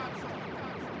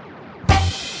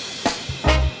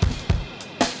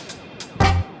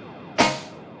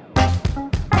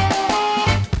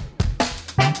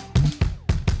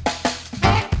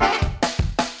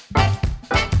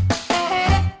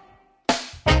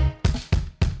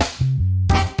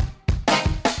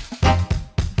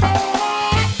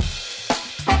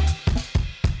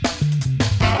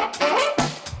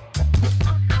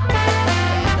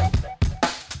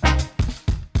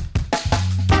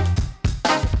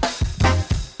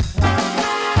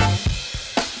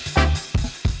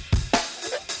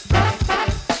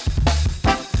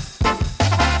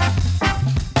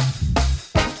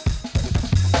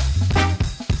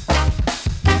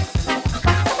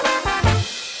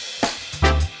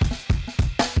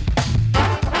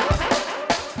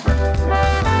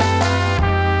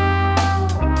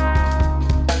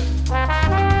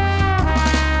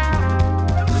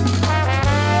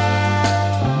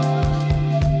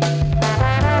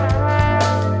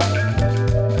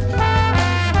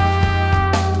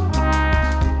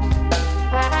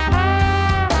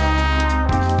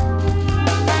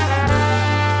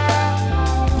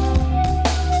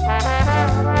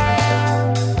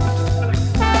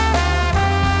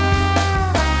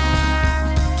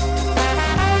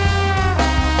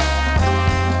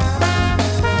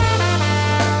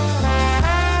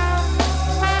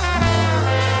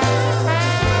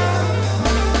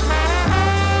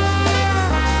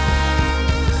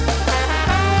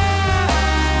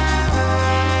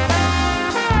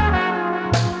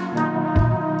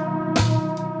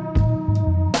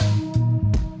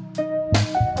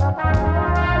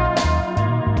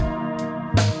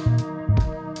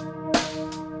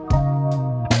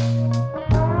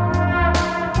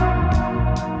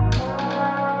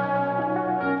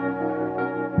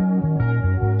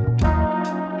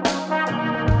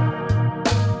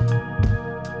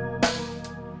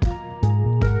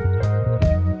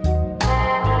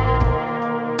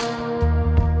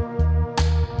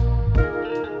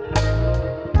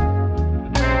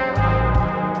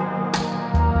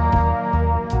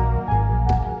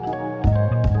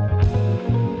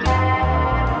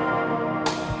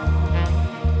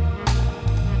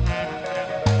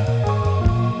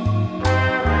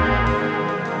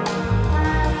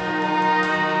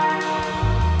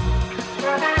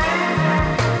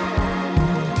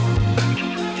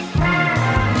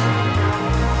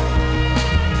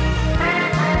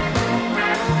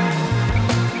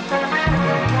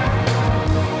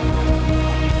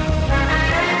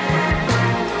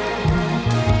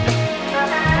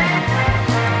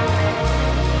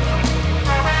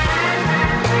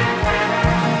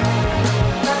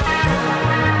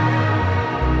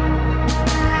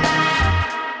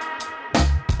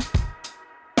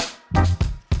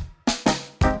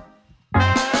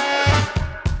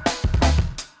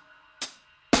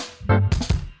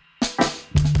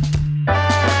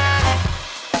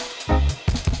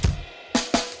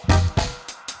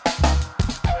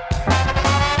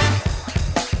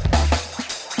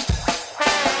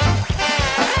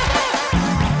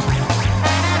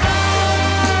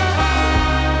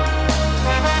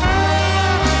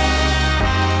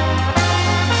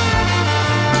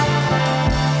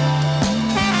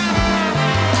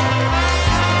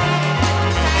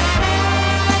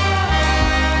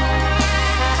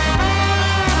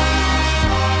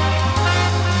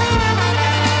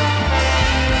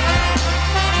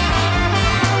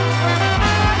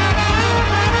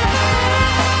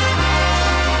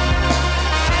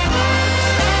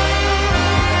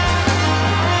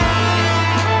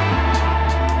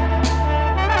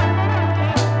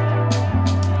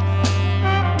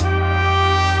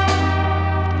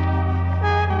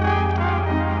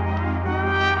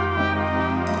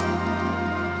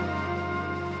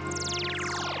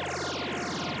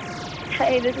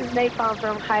 Hey, this is Napalm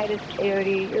from Hiatus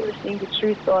Coyote. You're listening to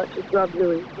True Thoughts with Rob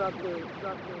Louie.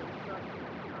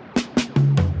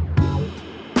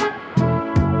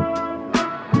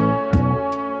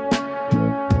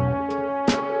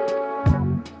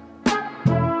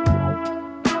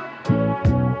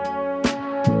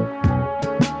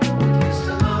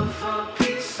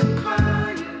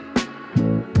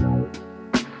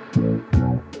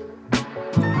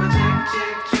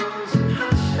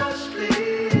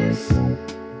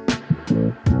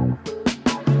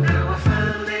 Now I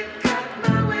finally got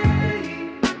my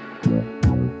way.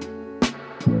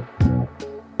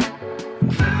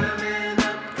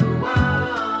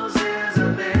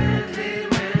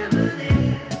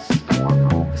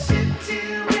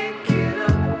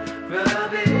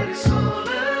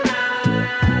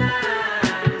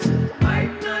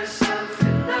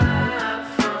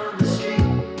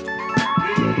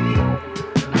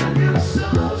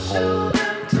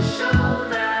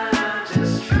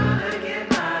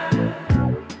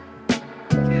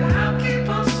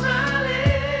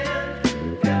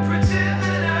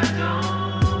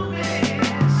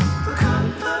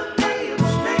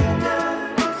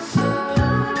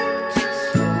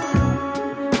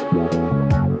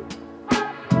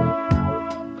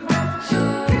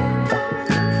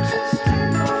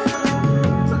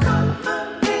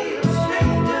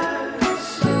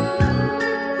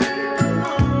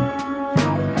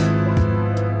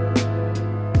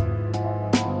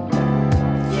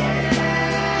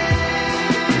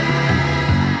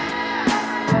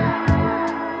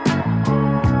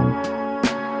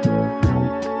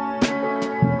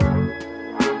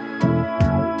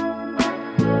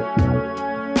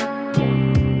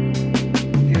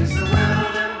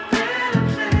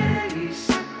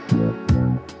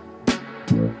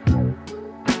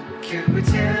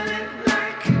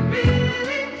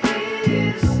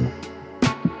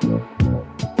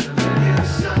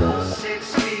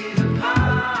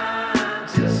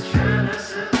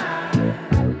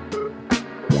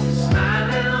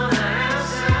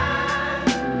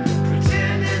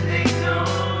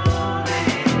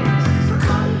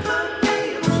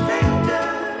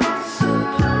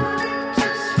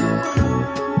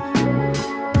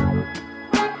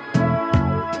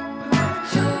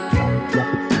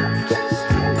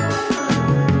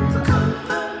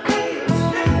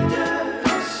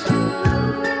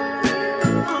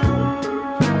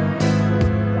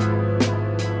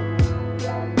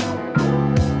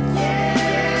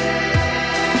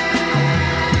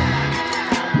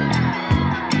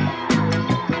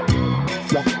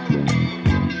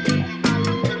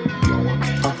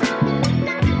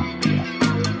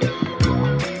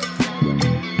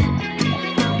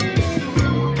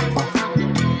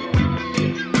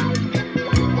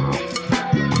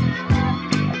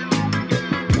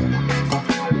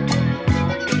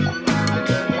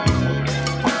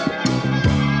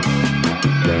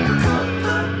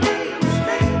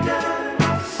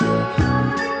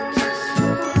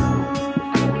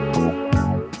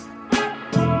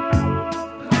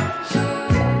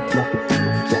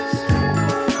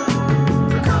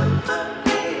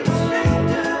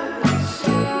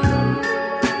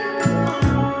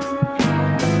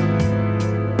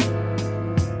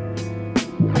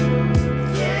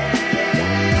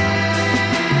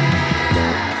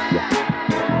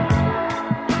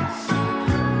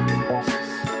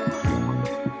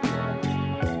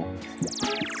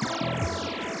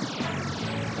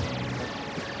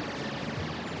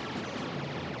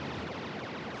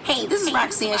 Hey, this is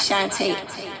Roxanne Shante,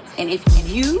 and if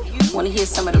you want to hear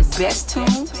some of the best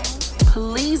tunes,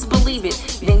 please believe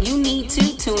it, then you need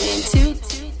to tune into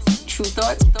True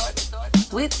Thoughts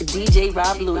with DJ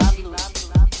Rob Louie.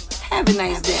 Have a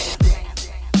nice day.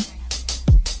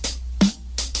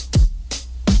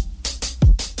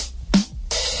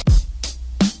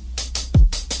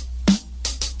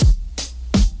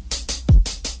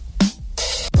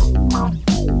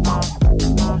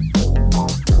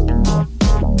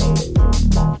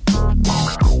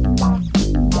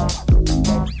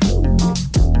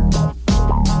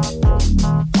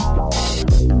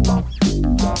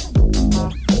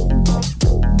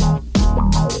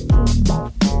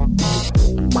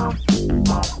 Wow.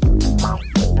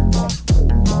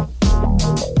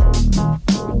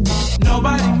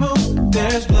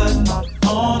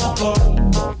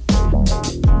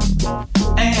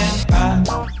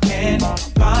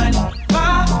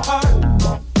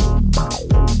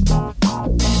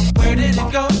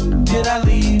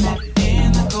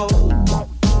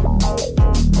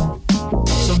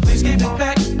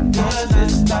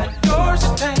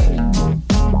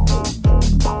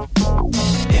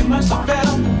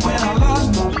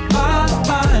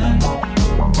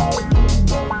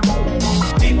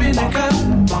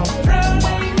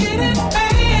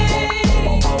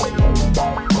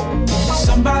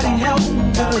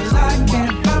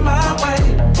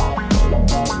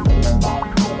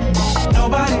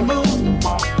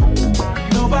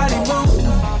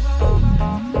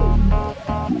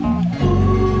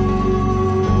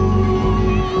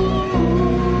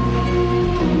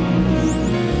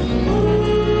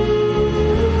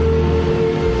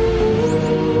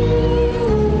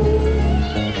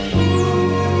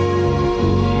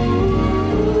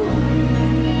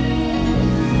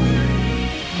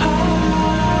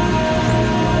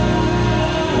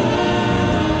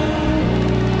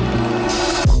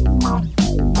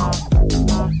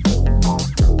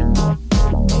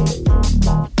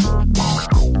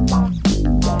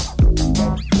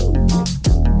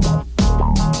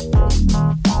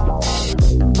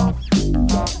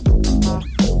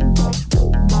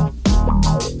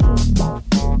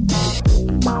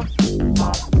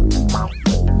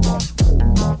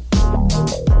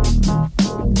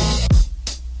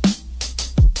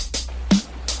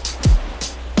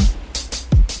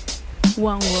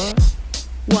 one world,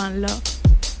 one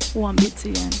love, one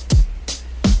BTN.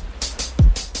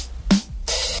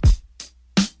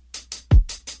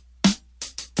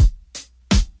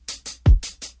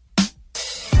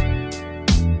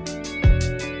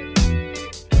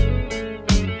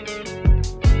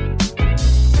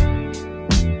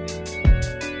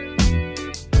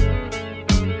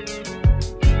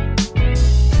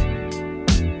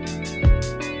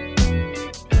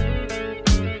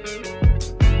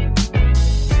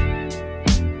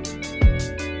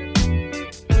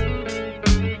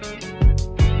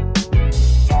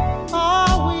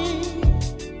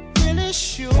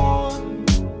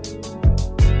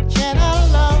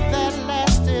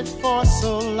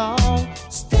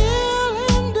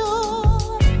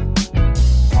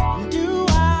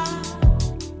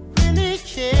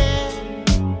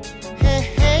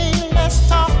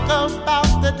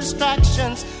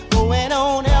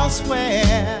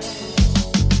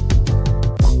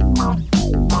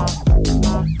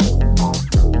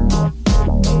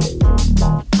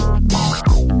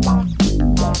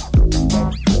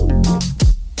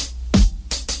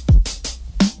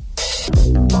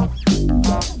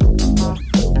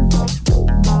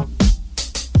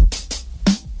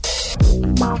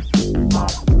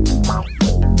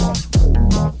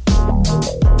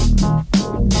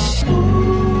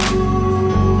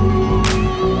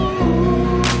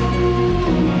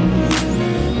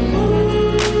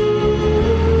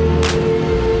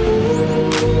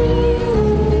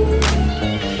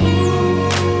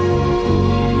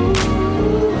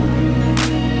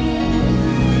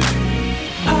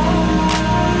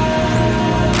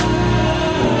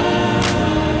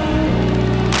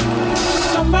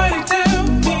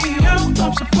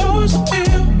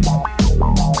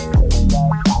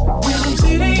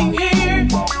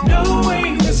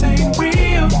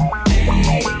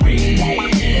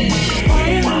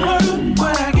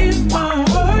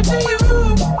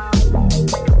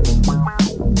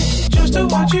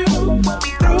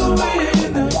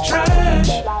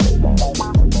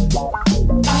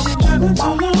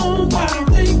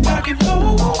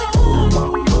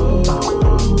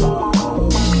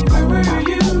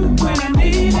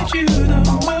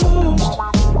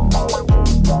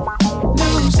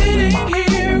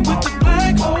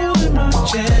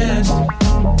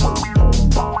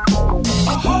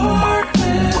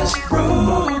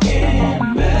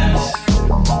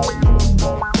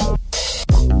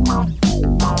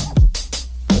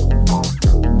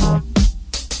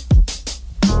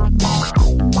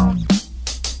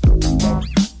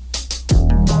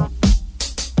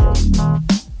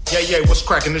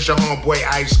 It's your homeboy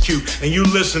Ice Cube, and you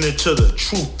listening to the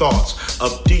true thoughts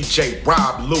of DJ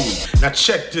Rob Louie. Now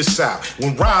check this out.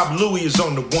 When Rob Louie is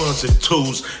on the ones and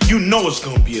twos, you know it's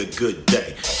gonna be a good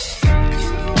day.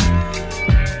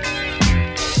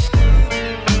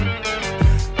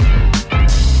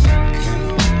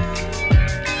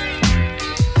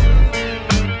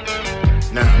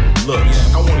 Now, look,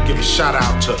 I want to give a shout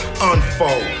out to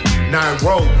Unfold,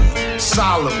 Nairobi,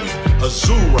 Solomon,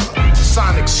 Azura,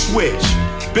 Sonic Switch.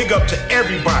 Big up to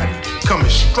everybody coming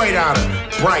straight out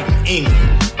of Brighton,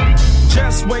 England.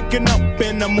 Just waking up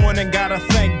in the morning, gotta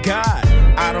thank God.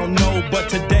 I don't know, but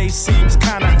today seems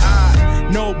kinda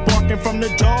odd. No barking from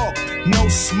the dog, no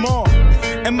small.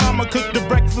 And mama cooked the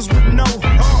breakfast with no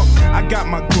hog. I got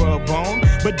my grub on,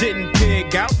 but didn't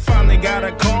pig out. Finally got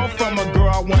a call from a girl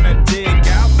I wanna dig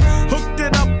out. Hooked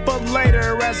it up for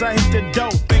later as I hit the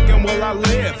dope. Thinking, will I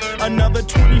live another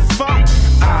 24?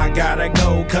 I gotta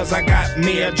go, cause I got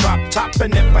me a drop top.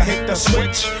 And if I hit the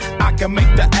switch, I can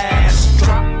make the ass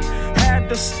drop. Had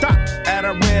to stop at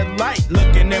a red light.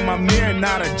 Looking in my mirror,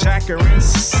 not a jacker in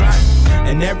sight.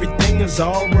 And everything is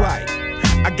alright.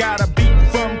 I got a beat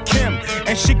from Kim,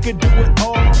 and she could do it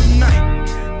all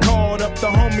night. Called up the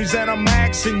homies and I'm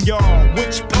asking y'all,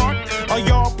 which part are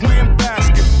y'all playing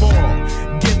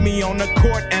basketball? Get me on the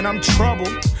court and I'm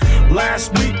troubled.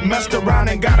 Last week messed around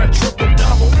and got a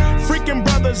triple-double. Freaking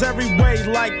brothers every way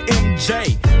like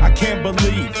MJ. I can't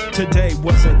believe today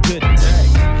was a good day.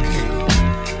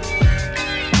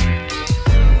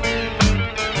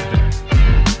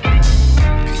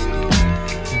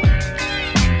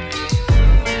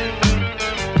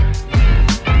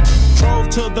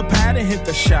 To the pad and hit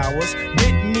the showers.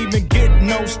 Didn't even get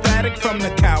no static from the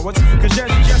cowards. Cause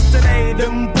just yesterday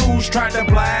them fools tried to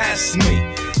blast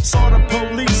me. Saw the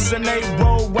police and they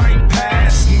rolled right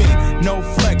past me. No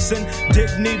flexing,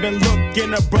 didn't even look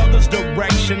in a brother's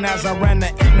direction as I ran the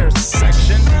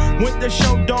intersection. Went to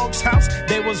Show Dog's house,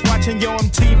 they was watching Yo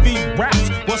MTV raps.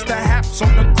 What's the haps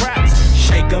on the craps?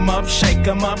 Shake 'em up, shake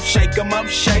 'em up, shake 'em up,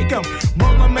 shake 'em.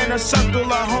 Roll 'em in a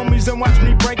circle of homies and watch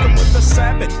me break 'em with the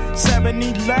 7,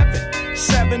 7-Eleven,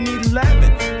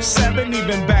 7-Eleven, 7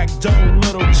 even back door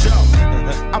Little Joe.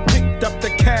 I picked up the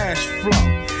cash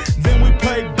flow. Then we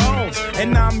played bones,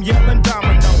 and I'm yelling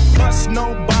domino. Plus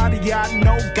nobody I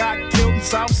know got killed in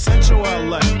South Central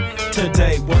LA.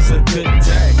 Today was a good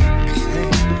day.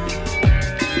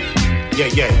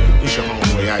 Yeah, it's your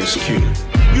homeboy Ice Cube.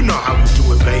 You know how we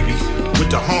do it, baby.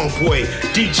 With the homeboy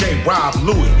DJ Rob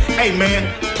Louie. Hey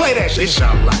man, play that shit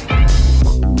y'all like.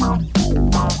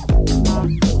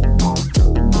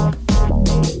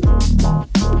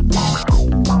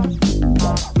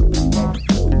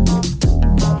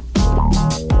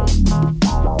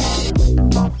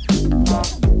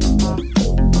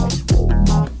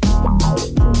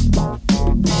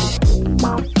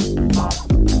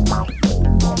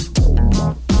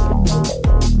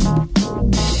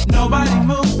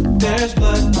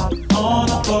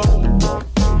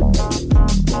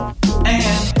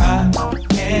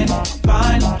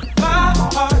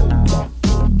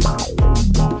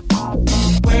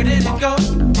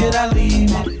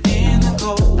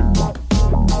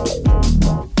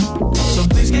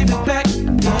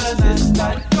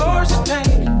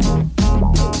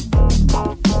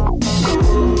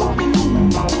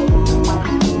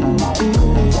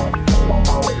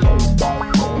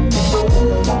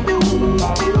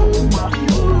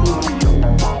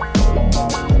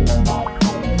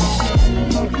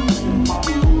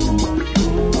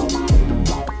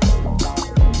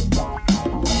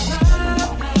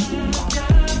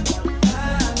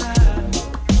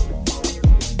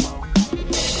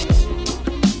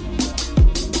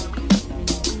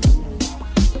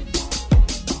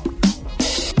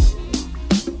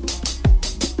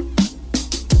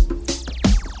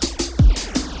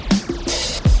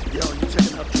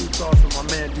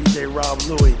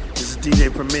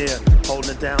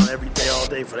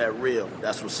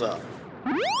 That's what's up.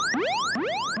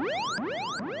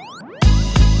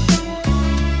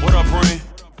 What up, Ray?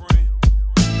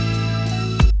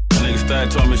 Nigga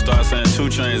started told me start saying 2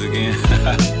 Chainz again.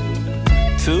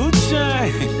 2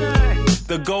 Chainz.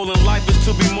 The goal in life is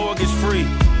to be mortgage free.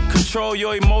 Control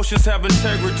your emotions, have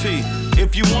integrity.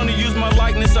 If you want to use my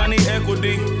likeness, I need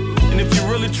equity. And if you're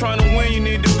really trying to win, you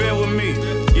need to bear with me.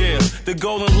 Yeah, the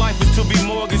goal in life is to be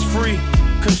mortgage free.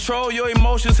 Control your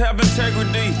emotions, have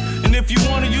integrity. And if you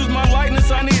want to use my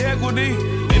likeness, I need equity.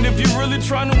 And if you're really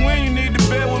trying to win, you need to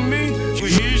bear with me.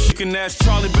 You can ask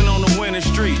Charlie, been on the winning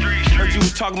street. Heard you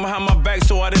was talking behind my back,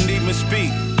 so I didn't even speak.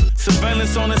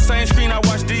 Surveillance on the same screen, I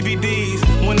watch DVDs.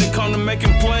 When it come to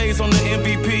making plays on the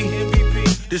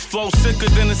MVP. This flow sicker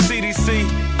than the CDC.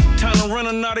 Time to rent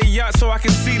another yacht so I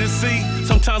can see the sea.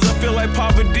 Sometimes I feel like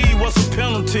poverty was a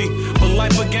penalty. But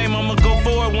life a game, I'ma go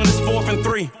for it when it's 4th and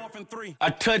 3. I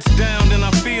touch down, then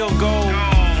I feel gold.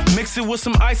 Mix it with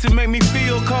some ice, it make me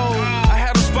feel cold. I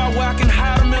had a spot where I can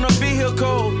hide them in a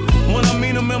vehicle. When I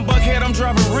meet them in Buckhead, I'm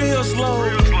driving real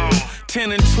slow.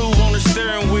 10 and 2 on the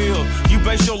steering wheel. You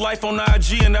base your life on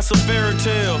IG and that's a fairy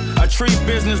tale. I treat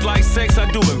business like sex, I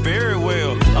do it very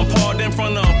well. I'm parked in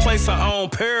front of a place I own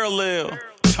parallel.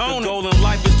 The goal in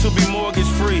life is to be mortgage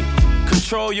free.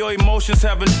 Control your emotions,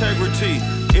 have integrity.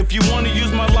 If you want to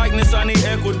use my likeness, I need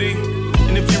equity.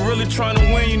 And if you're really trying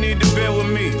to win, you need to bear with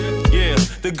me. Yeah,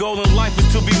 the goal in life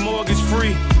is to be mortgage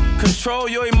free. Control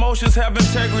your emotions, have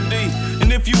integrity.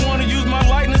 And if you want to use my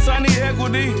likeness, I need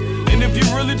equity. And if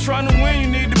you're really trying to win, you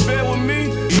need to bear with me.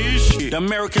 The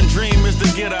American dream is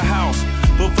to get a house.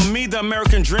 But for me, the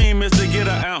American dream is to get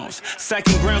an ounce.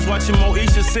 Sacking grams, watching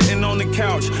Moesha sitting on the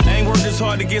couch. I ain't worked as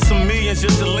hard to get some millions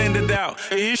just to lend it out.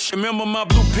 Remember my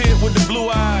blue pit with the blue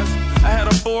eyes? I had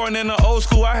a foreign in the old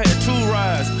school, I had 2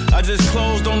 rides. I just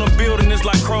closed on the building, it's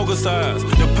like Kroger size.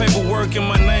 The paperwork in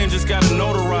my name just got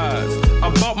notarized. I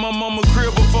bought my mama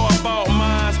crib before I bought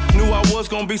mine. Knew I was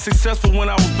gonna be successful when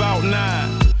I was about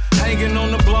 9. Hanging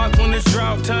on the block when it's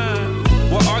drought time.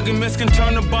 Where arguments can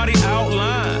turn the body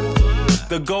outline.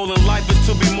 The goal in life is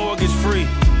to be mortgage free.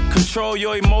 Control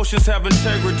your emotions, have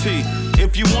integrity.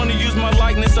 If you want to use my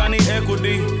likeness, I need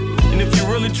equity. And if you're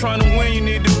really trying to win, you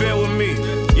need to bear with me.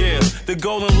 Yeah, the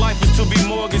goal in life is to be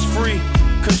mortgage free.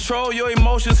 Control your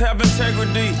emotions, have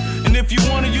integrity. And if you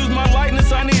want to use my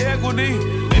likeness, I need equity.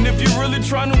 And if you're really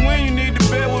trying to win, you need to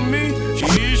bear with me.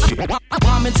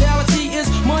 My mentality is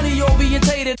money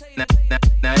orientated. Now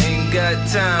I ain't got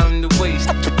time to waste.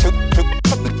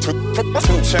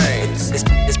 2 Chainz.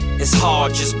 It's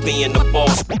hard just being the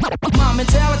boss. My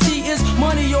mentality is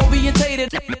money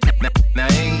orientated. Now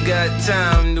I ain't got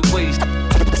time to waste. 2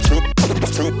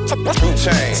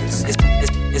 Chainz.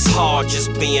 It's hard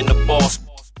just being the boss.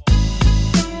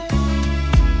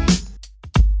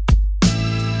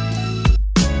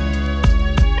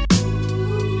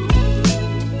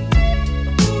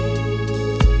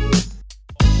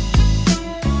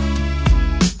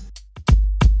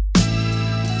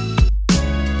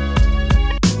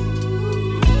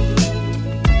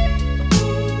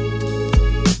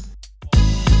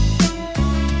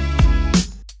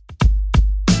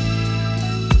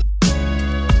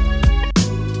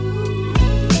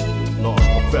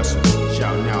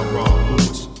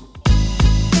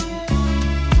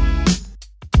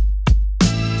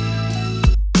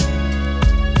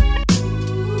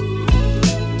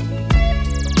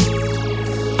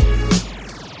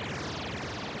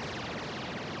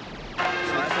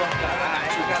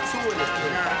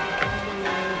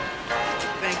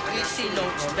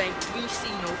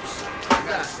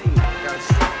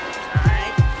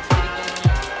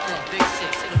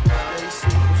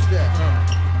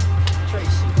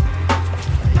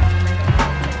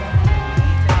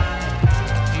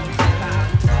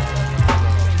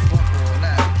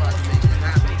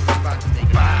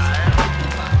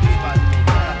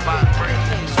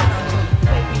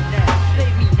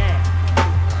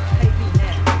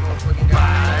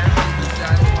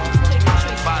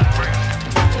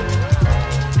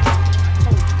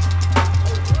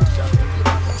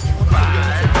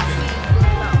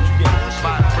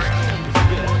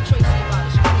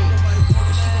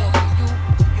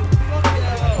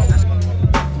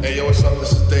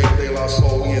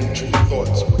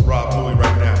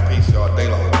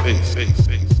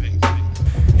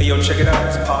 Hey yo, check it out.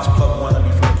 It's Posh Plug One. I'm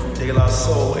from the crew De La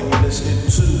Soul, and you're listening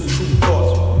to True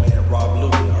Thoughts with my man Rob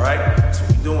Louie. All right, that's what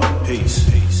we doing. Peace.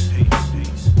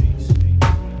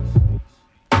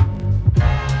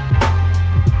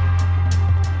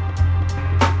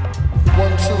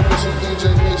 One, two, this is DJ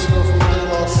Mason from De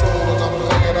La Soul, and I'm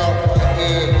hanging out right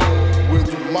here with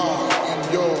mine and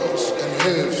yours and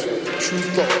his True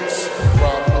Thoughts.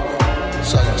 Rob Louie.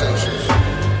 Salutations.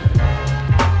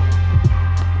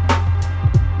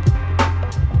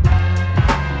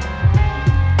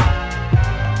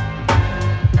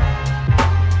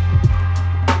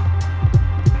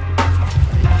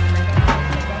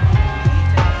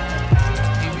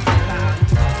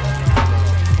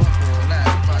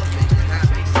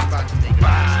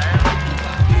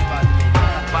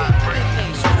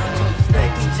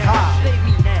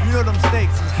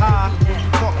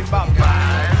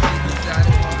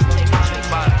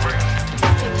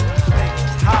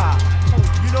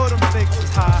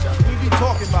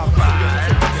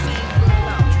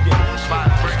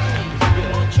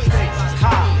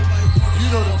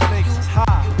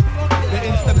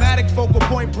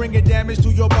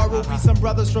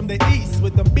 From the east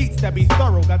with them beats that be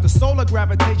thorough. Got the solar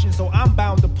gravitation, so I'm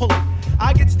bound to pull it.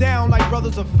 I gets down like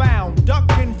brothers are found,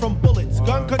 ducking from bullets.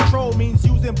 Gun control means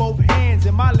using both hands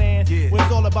in my land, where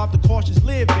it's all about the cautious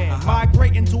living.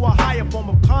 Migrating to a higher form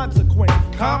of consequence.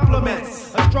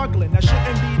 Compliments are struggling, that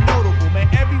shouldn't be notable. Man,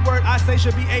 every word I say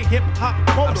should be a hip-hop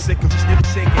quotable. I'm sick of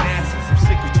shaking asses. I'm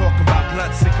sick of talking about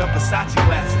blunt. Sick of Versace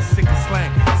glasses. Sick of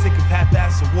slang. Sick of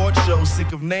half-ass award shows.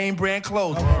 Sick of name brand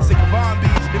clothes. Sick of R&B's.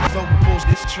 Niggas over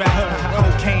bullshit. Trap,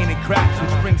 cocaine and cracks,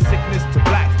 which brings sickness to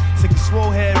blacks. Sick of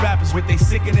swole head rappers with they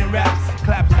sickening raps,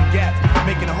 claps and gaps,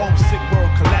 making the whole sick world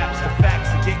collapse. The facts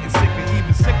are getting sicker,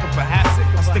 even sicker perhaps.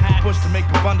 I stick a push to make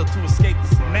a bundle to escape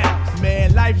the synapse.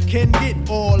 Man, life can get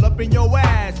all up in your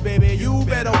ass, baby. You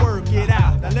better work it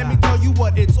out. Now let me tell you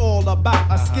what it's all about.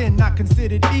 A skin not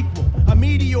considered equal. A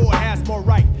meteor has more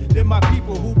right than my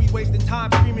people who be wasting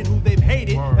time screaming who they've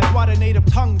hated. That's why the native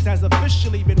tongues has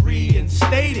officially been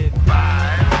reinstated.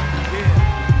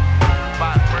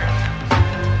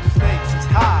 Stakes is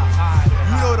high.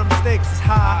 You know them stakes is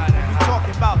high. We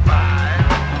talking about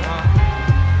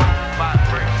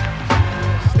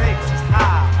stakes is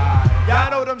high.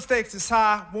 Y'all know them stakes is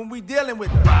high when we dealing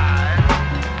with them.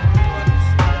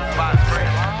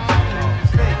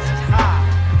 Stakes is high.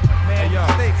 Man, yo,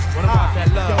 stakes is what about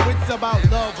that love? Yo, it's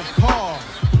about love of cars,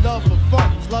 love for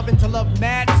funds, loving to love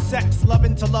mad sex,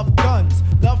 loving to love guns,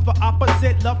 love for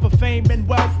opposite, love for fame and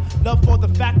wealth, love for the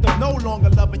fact of no longer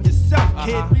loving yourself,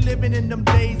 kid. We living in them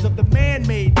days of the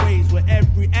man-made ways where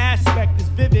every aspect is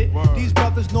vivid. These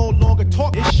brothers no longer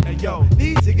talk this shit, yo.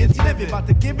 These niggas live it, about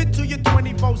to give it to you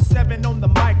 24/7 on the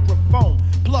microphone.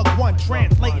 Plug one,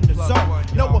 translating the zone.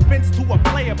 No offense to a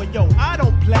player, but yo, I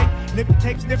don't play. And if it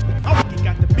takes different, it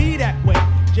got to be that way.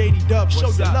 JD Dub,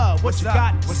 show your love. What you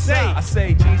got to say? I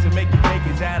say G's and making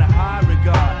niggas out of high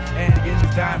regard. And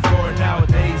niggas dying for it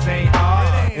nowadays ain't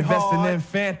hard. Investing in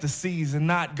fantasies and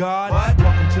not God.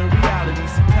 Welcome to reality.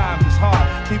 Sometimes it's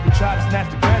hard. People try to snatch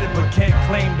the credit but can't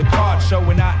claim the card.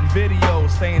 Showing out in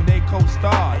videos saying they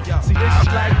co-star. See, this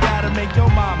shit like that'll make your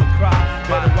mama cry.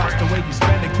 Better watch the way you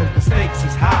spend it cause the stakes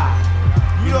is high.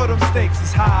 You know them stakes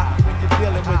is high when you're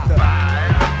dealing with the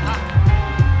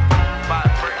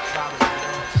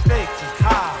stakes is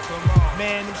high.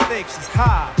 Man, them stakes is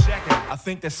high. Check it. I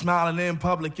think that smiling in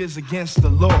public is against the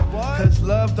law. Cause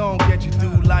love don't get you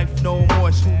through life no more.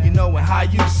 It's who you know and how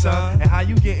you, son. And how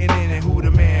you getting in and who the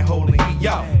man holding heat.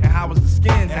 Yo, and how was the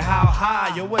skins and how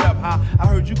high. Yo, what up, how? I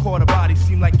heard you caught a body.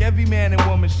 Seem like every man and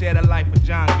woman shared a life of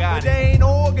John Gotti. But they ain't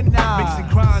organized. Mixing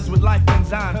crimes with life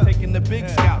enzymes. Taking the big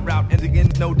scout route. And again,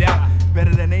 no doubt,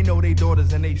 better than they know they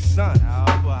daughters and they sons.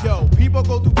 Yo, people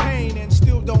go through pain and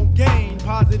still don't gain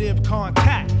positive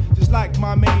contact. Just like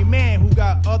my main man who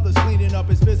got others cleaning up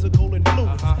his physical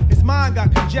influence. His mind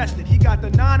got congested. He got the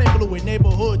non-influent.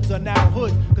 Neighborhoods are now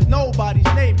hoods. Cause nobody's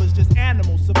neighbors, just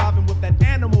animals surviving with that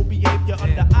animal behavior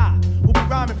under eye. Who be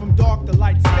rhyming from dark to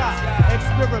light sky.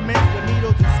 Experiments with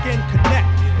needles and skin connect.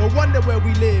 No wonder where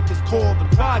we live is called the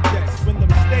projects. When the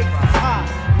mistakes is high,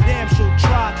 you damn sure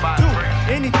try to do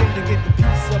anything to get the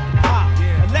piece of the pie.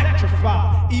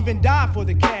 Electrify, even die for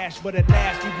the cash, but at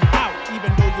last you be out,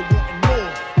 even though you're wanting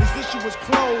more. This issue was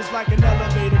closed like an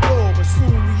elevator door, but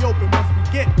soon we open once we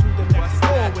get to the next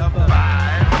floor with the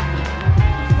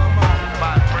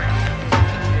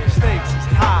stakes is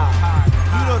high.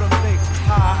 You know them stakes is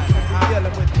high. We're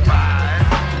dealing with the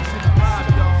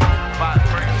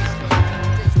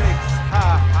stakes is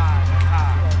high.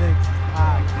 Stakes is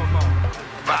high. Come on.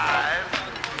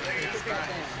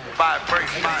 5,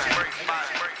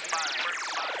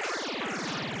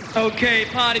 Okay,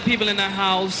 party people in the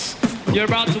house, you're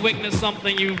about to witness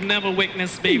something you've never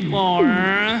witnessed before.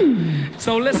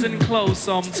 So listen close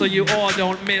so you all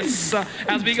don't miss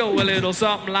as we go a little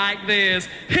something like this.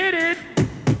 Hit it!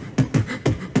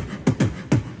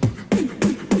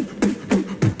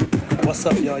 What's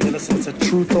up, y'all? You're listening to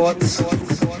True Thoughts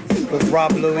with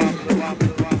Rob Louie,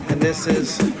 and this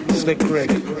is Slick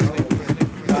Rick.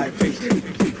 All right, peace.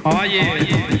 Oh,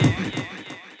 yeah.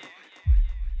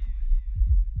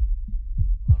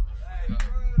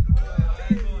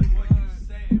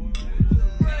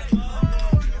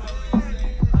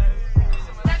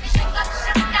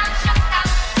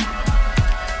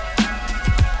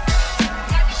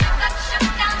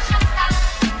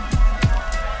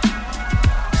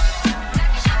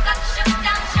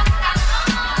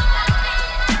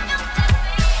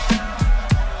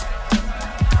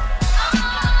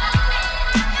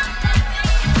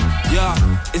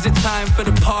 For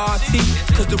the party,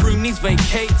 cause the room needs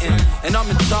vacating, and I'm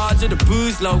in charge of the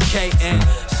booze locating.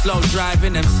 Slow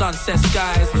driving them sunset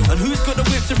skies, and who's got the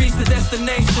whip to reach the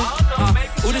destination?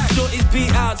 All the shorties be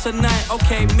out tonight.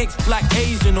 Okay, mixed black,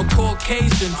 Asian or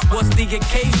Caucasian. What's the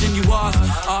occasion, you ask?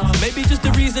 Maybe just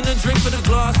a reason to drink for the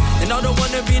glass, and I don't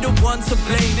wanna be the one to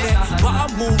blame it, but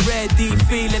I'm already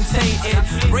feeling tainted.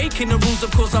 Breaking the rules,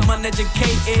 of course I'm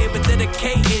uneducated, but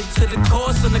dedicated to the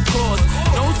course and the cause.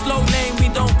 No slow lane, we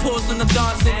don't pause on the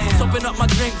dancing. Topping up my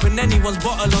drink when anyone's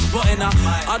bottle on spotting.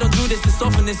 I don't do this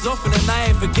often, and I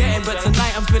ain't forgetting, but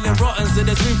tonight I'm feeling rotten, so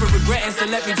there's room for regretting, so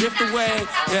let me drift away.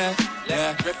 Yeah.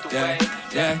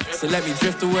 So let me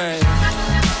drift away.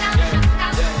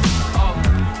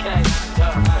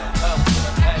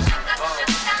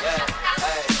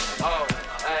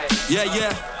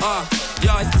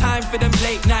 Yo, it's time for them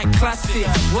late night classics.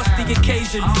 What's the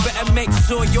occasion? Better make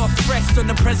sure you're fresh on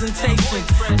the presentation.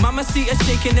 Mama see her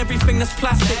shaking everything that's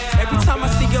plastic. Every time I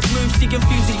see her move, she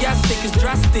enthusiastic. It's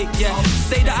drastic, yeah.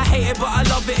 Say that I hate it, but I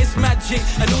love it, it's magic.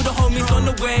 And all the homies on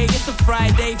the way, it's a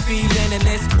Friday feeling, and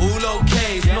it's all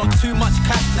okay. It's not too much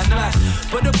cash to smash,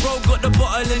 but the bro got the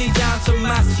bottle and he down to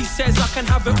mass. He says I can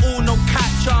have it all, no catch.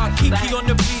 Kiki on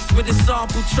the beats with a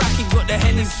sample track. He got the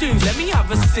Henny too. Let me have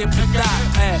a sip of that.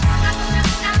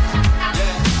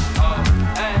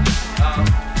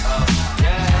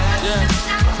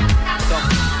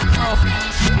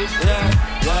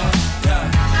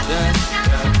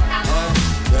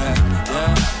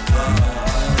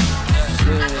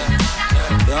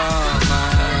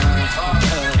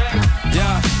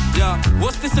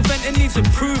 What's this event that needs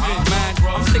improving, man?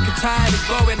 I'm sick and tired of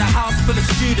going a house full of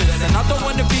students, and I don't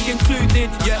wanna be included,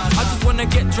 yeah. I just wanna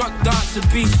get drunk, dance and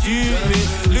be stupid.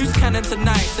 Loose cannon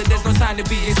tonight, so there's no time to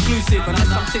be exclusive.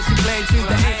 Unless I'm tipsy playing tunes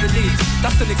that ain't released,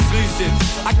 that's an exclusive.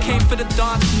 I came for the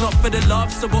dance, not for the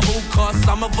love, so at all costs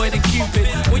I'm avoiding Cupid.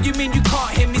 What you mean you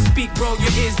can't hear me speak, bro?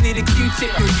 Your ears need a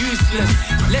Q-tip, you're useless.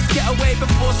 Let's get away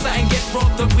before something gets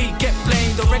robbed and we get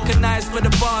blamed or recognized for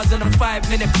the bars and a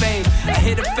 5-minute fade. I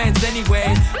hit the fence anyway.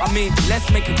 I mean, let's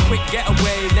make a quick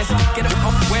getaway. Let's get it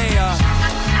off way.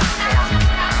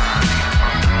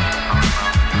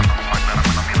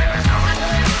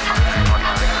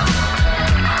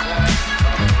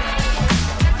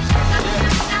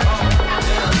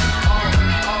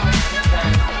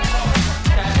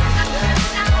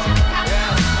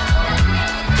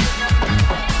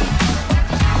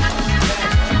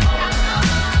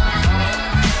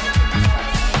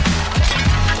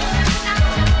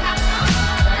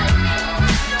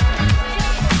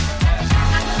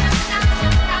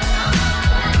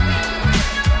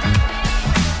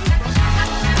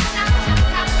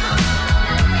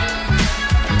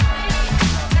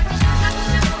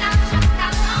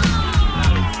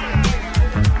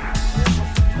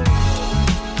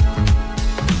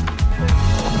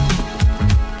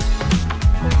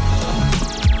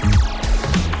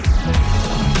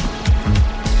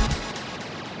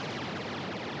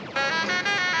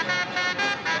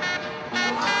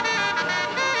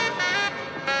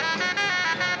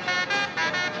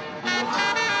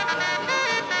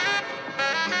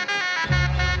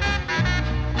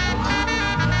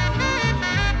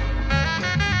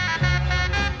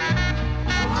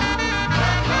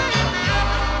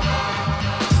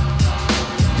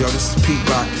 Yo, this is Pete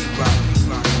Rock.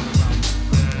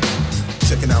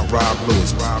 Checking out Rob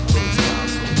Lewis.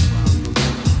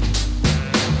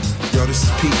 Yo, this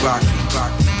is Pete Rock.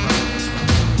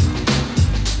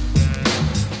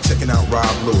 Checking out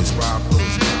Rob Lewis.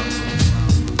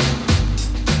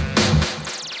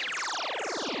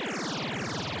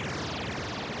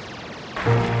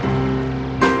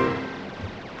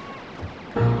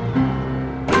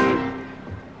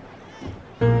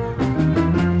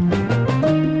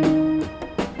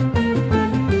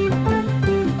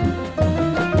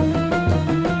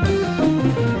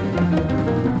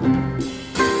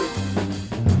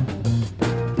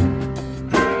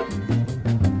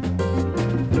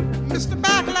 Mr.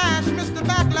 Backlash, Mr.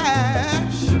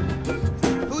 Backlash,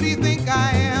 who do you think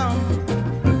I am?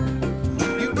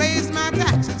 You raise my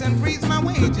taxes and freeze my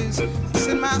wages,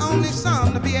 send my only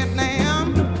son to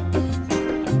Vietnam.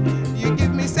 You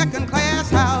give me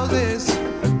second-class houses,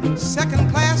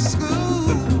 second-class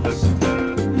schools.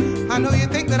 I know you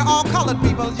think that all colored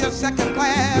people are just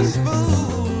second-class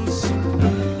fools.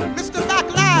 Mr.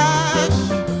 Backlash,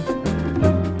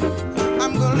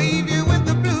 I'm gonna leave you with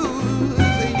the blues.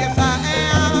 Yes, I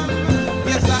am.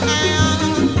 Yes, I am.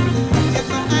 Yes,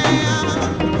 I am.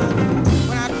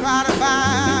 When I try to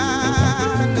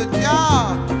find a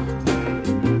job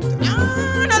to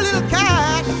earn a little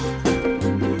cash,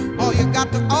 all you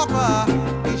got to offer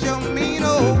is your mean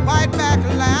old white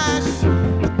backlash.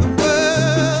 But the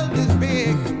world is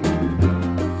big,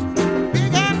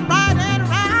 big and bright and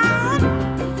round.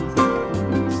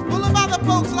 It's full of other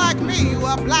folks like me who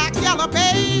are black, yellow,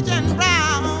 beige, and brown.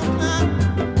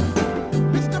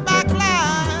 Mr.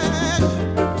 Backlash,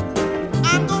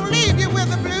 I'm gonna leave you with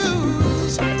the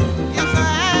blues. Yes, I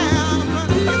am.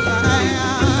 Yes, I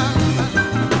am.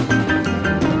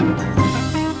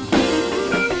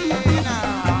 Yeah, now.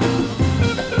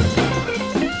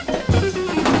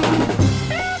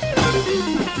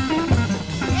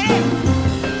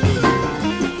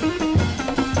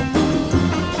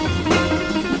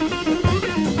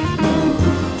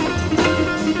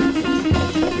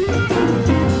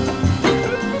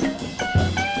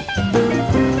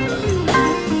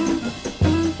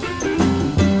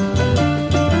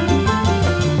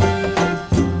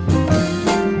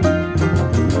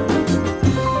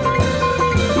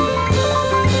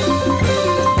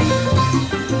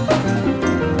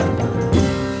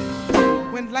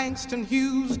 When Langston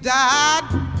Hughes died,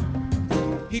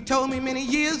 he told me many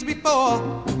years before,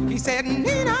 he said,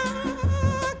 Nina,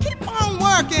 keep on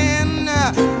working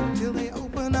till they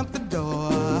open up the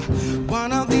door.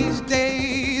 One of these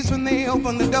days when they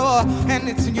open the door and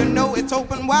it's, you know, it's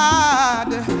open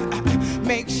wide,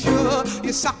 make sure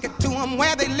you sock it to them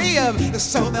where they live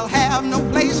so they'll have no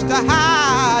place to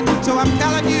hide. So I'm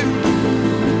telling you,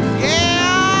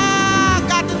 yeah,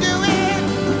 got to do it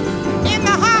in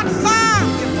the hot sun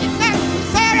if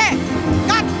necessary.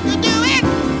 Got to do it.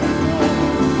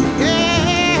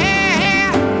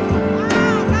 Yeah.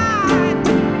 All right.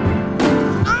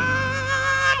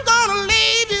 I'm gonna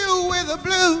leave you with the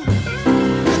blues.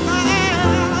 Yes, I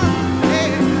am.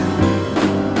 Yeah.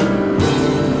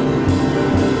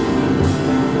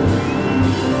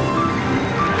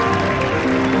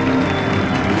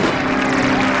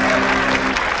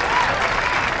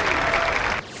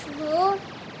 Four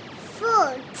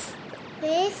Foods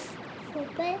with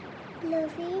Robert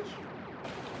Louis.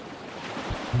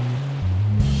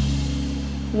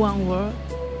 One world,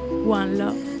 one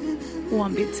love,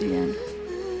 one BTN.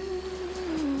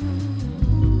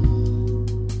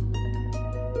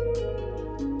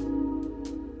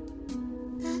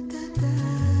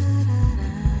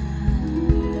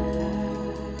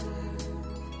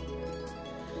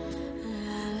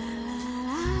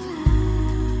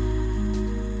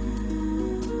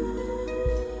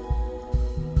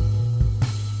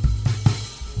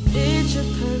 Picture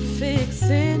perfect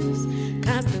sense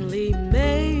constantly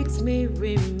makes me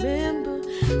remember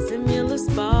similar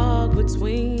spark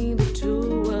between the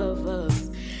two of us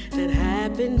that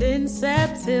happened in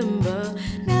September.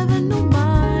 Never knew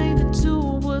mine, the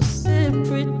two were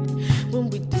separate when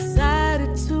we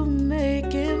decided to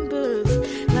make embers.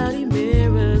 Cloudy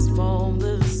mirrors form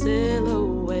the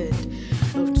silhouette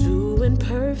of two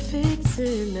imperfect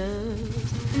sinners.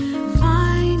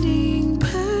 Finding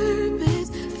purpose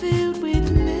filled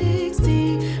with mixed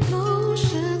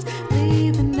emotions,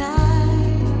 leave the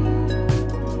night.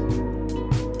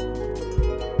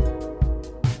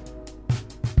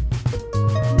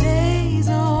 Days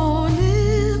on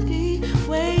empty,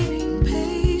 waiting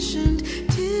patient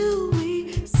till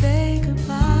we say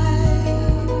goodbye.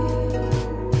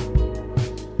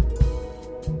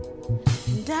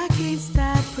 And I can't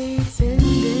stop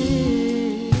pretending.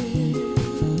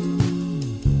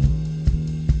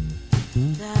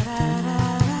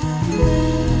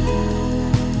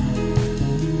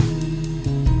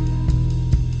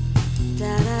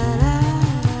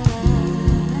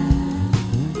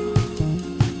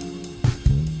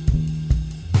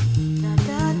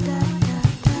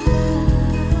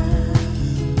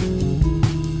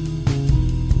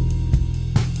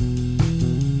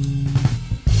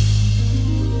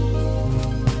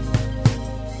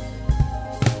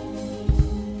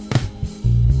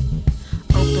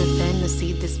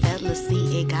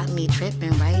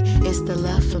 It's the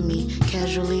love for me.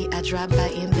 Casually, I drive by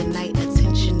in the night.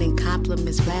 Attention and compliment.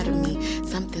 compliments flatter me.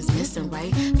 Something's missing,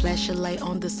 right? Flash a light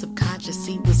on the subconscious,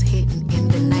 see what's hidden in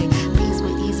the night. Bees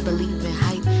with ease, believe in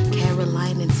height.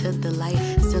 Caroline into the light.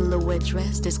 Silhouette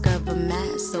dress, discover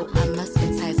mass, so I must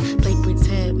entice. Play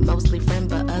pretend, mostly friend,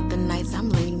 but other nights I'm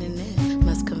leaning in.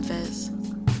 Must confess.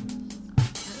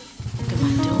 What am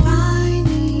I doing?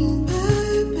 Finding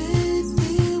purpose,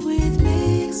 filled with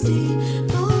mixed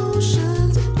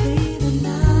emotions, play the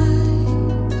night.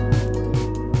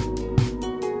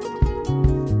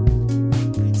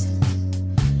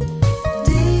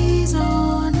 Days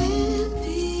on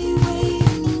empty,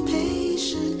 waiting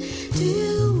patient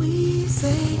till we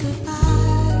say goodbye.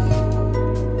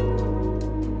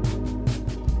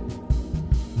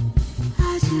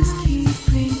 I just keep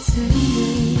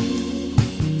pretending.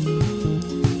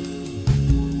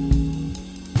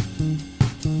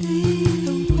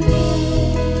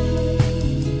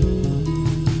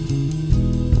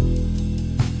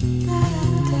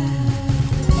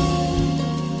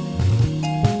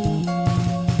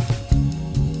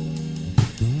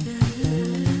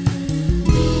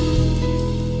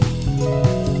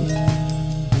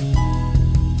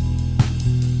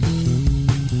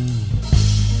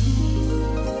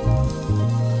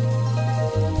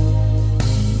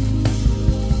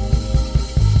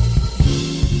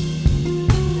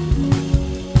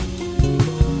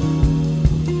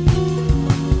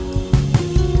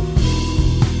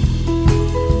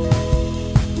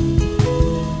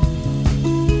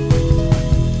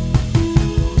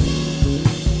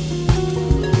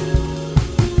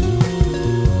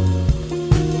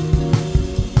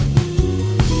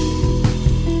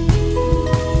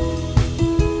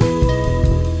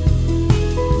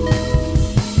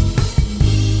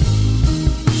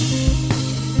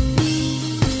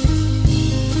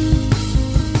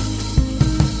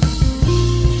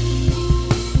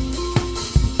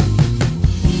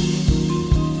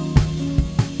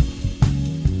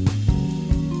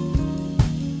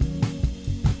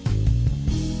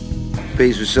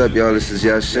 Peace, what's up, y'all? This is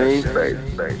Yashane.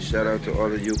 Shout out to all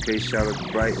the UK. Shout out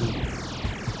to Brighton.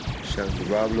 Shout out to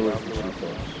Rob Lewis.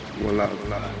 One love.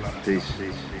 Peace.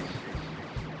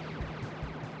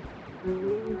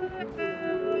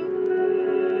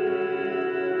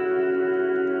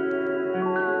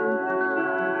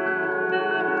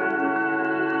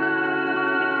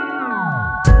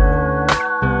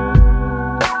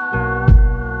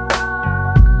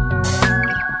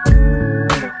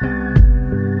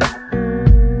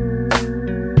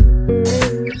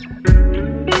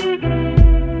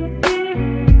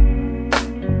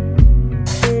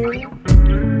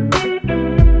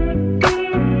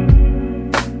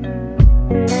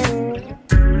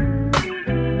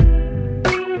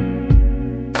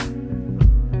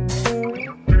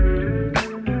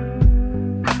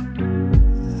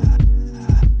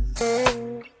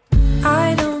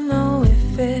 I don't know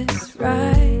if it's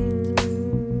right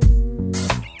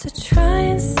to try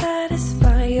and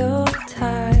satisfy your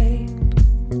type.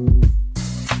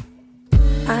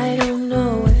 I don't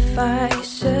know if I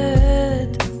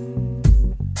should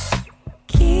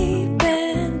keep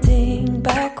bending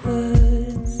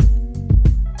backwards.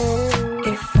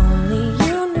 If only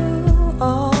you knew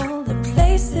all the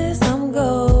places I'm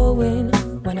going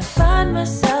when I find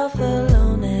myself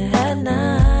alone at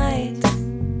night.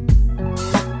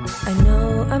 I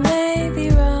know I may be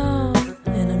wrong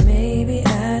and I may be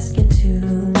asking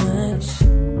too much,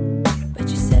 but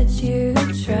you said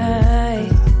you'd try.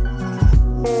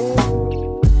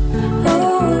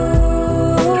 Ooh,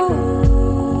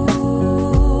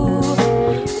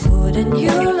 wouldn't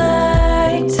you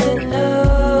like to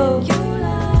know?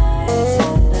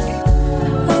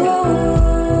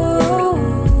 Ooh,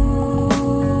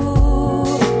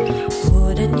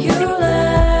 wouldn't you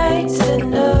like to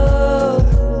know?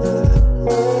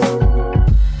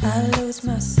 I lose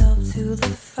myself to the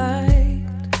fight,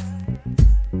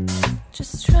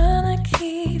 just trying to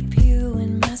keep you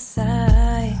in my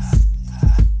sights.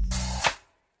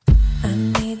 I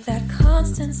need that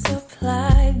constant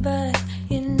supply, but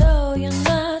you know you're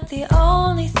not the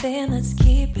only thing that's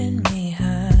keeping me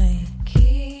high.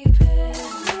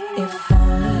 If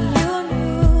only you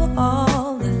knew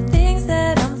all the things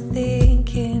that I'm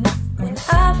thinking when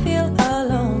I feel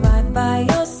alone right by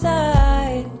your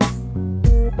side.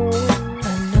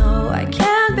 I know I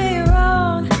can be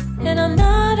wrong, and I'm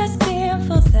not asking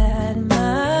for that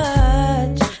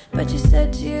much, but you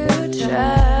said you'd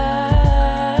try.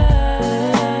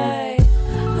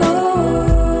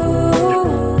 Ooh,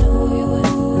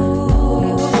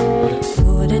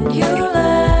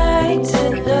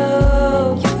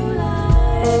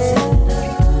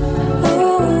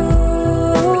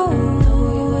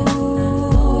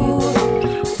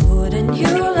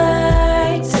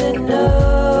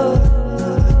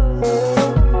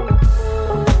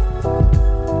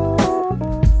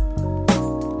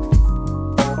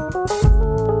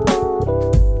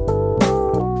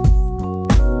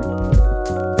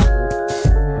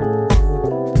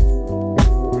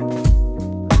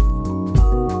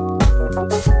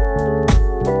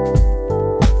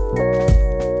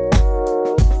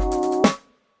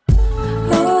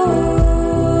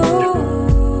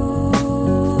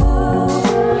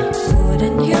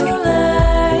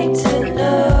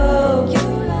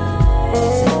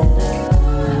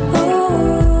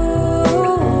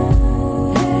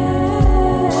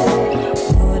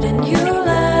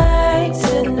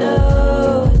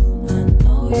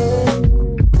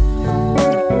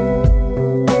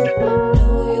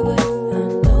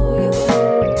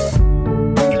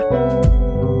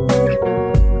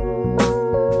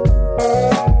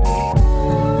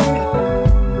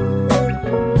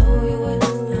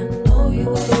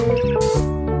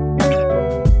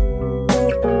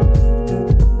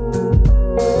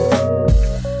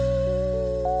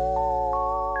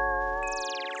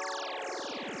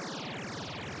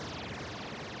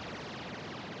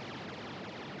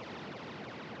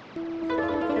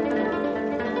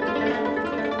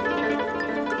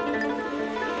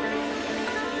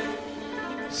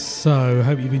 So, I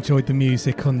hope you've enjoyed the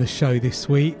music on the show this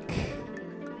week.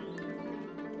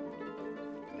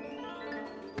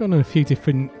 Gone on a few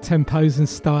different tempos and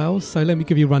styles, so let me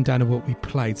give you a rundown of what we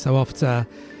played. So after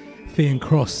Theon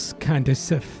Cross,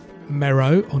 Candace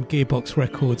Mero on Gearbox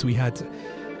Records, we had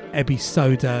Ebby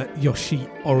Soda, Yoshi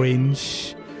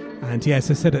Orange, and yeah, as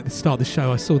I said at the start of the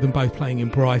show, I saw them both playing in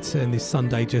Brighton this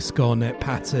Sunday just gone at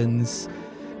Patterns.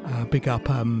 Big up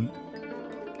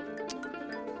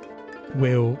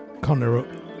Will Connor,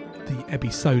 the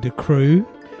Ebby Soda crew.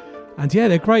 And yeah,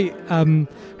 they're great.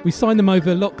 We signed them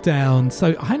over lockdown,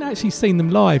 so I hadn't actually seen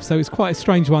them live, so it's quite a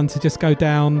strange one to just go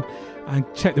down and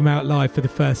check them out live for the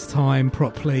first time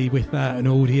properly with an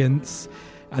audience.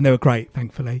 And they were great,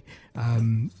 thankfully.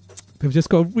 They've just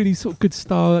got a really sort of good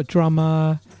style,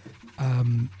 drummer,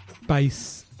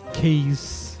 bass,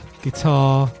 keys,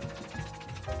 guitar,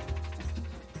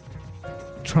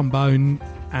 trombone,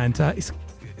 and it's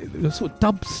sort of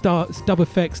dub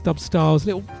effects, dub styles,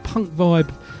 little punk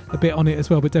vibe a bit on it as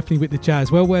well, but definitely with the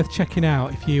jazz. Well worth checking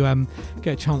out if you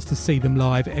get a chance to see them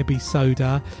live. Ebby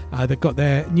Soda, they've got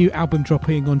their new album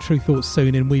dropping on True Thoughts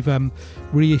soon, and we've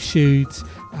reissued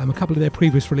a couple of their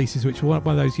previous releases, which were one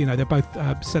of those, they're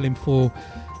both selling for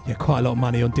quite a lot of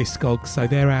money on Discogs, so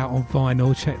they're out on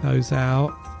vinyl. Check those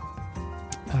out.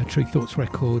 True Thoughts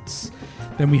Records.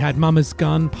 Then we had Mama's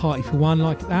Gun, Party for One,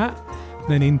 like that.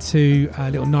 Then into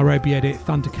a little Nairobi edit,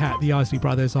 Thundercat, the Isley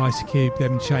Brothers, Ice Cube,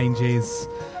 Them Changes,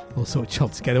 all sort of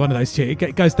chopped together. One of those,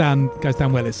 it goes down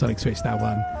well at Sonic Switch, that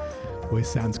one. Always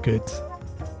sounds good.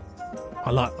 I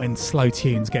like when slow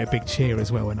tunes get a big cheer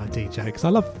as well when I DJ, because I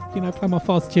love, play my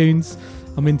fast tunes.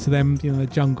 I'm into them, the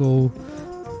jungle,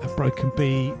 a broken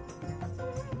beat,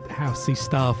 housey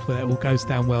stuff, that all goes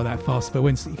down well that fast. But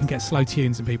when you can get slow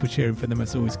tunes and people cheering for them,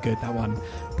 it's always good. That one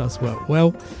does work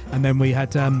well. And then we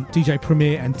had DJ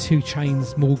Premier and 2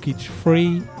 Chainz, Mortgage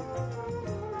Free.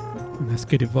 And that's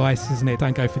good advice, isn't it?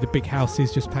 Don't go for the big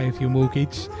houses, just pay for your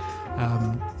mortgage.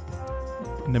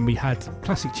 And then we had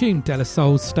classic tune, De La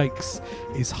Soul's Stakes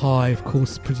is High, of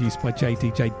course, produced by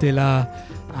JDJ Dilla.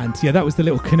 And yeah, that was the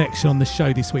little connection on the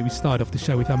show this week. We started off the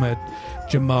show with Ahmed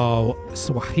Jamal,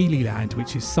 Swahili Land,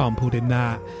 which is sampled in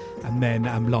that. And then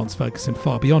Lance Ferguson,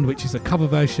 Far Beyond, which is a cover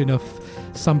version of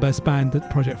Sunburst Band, the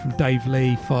project from Dave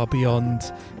Lee, Far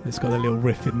Beyond. It's got a little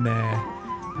riff in there.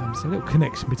 So a little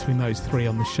connection between those three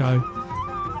on the show.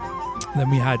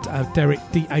 Then we had Derek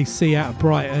DAC out of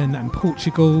Brighton and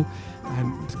Portugal,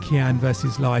 and Kian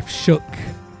versus Life, Shook.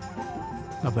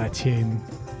 Love that tune.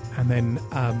 And then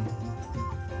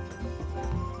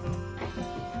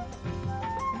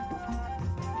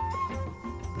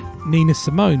Nina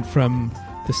Simone from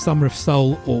The Summer of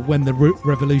Soul, or When the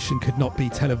Revolution Could Not Be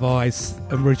Televised,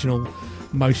 original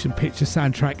motion picture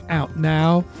soundtrack, out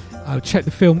now. Check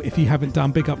the film if you haven't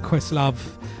done. Big up Questlove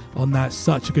on that,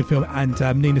 such a good film. And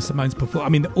Nina Simone's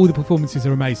all the performances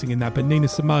are amazing in that, but Nina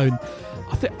Simone,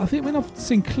 I think when I've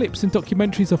seen clips and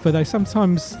documentaries of her, they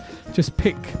sometimes just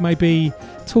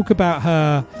talk about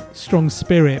her strong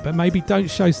spirit, but maybe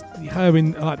don't show her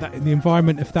in like that, in the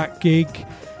environment of that gig,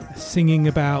 singing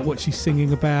about what she's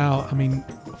singing about. I mean,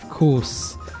 of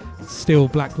course, still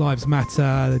Black Lives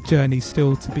Matter, the journey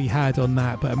still to be had on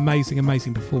that, but amazing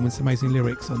performance, amazing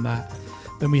lyrics on that.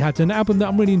 Then we had an album that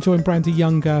I'm really enjoying, Brandy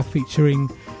Younger, featuring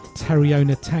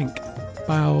Tariona Tank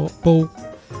Ball,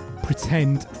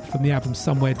 Pretend, from the album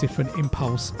Somewhere Different,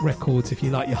 Impulse Records. If you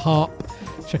like your harp,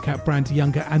 check out Brandy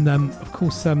Younger. And of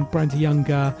course, Brandy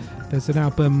Younger, there's an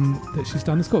album that she's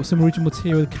done. It's got some original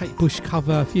material, Kate Bush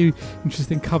cover, a few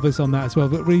interesting covers on that as well.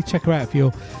 But really check her out if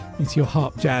you're into your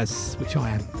harp jazz, which I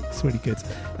am. It's really good.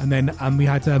 And then we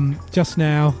had just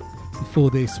now, before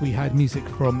this, we had music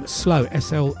from Slow,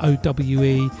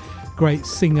 SLOWE, great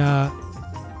singer,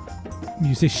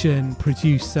 musician,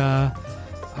 producer,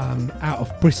 out of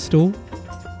Bristol.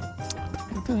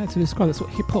 I don't know how to describe that, sort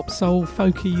of hip-hop, soul,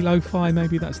 folky, lo-fi,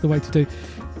 maybe that's the way to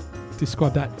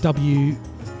describe that. WYLTK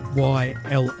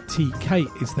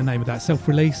is the name of that,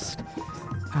 self-released,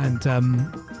 and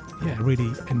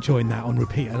really enjoying that on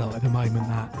repeat a lot at the moment,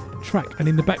 that track. And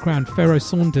in the background, Pharoah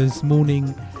Saunders,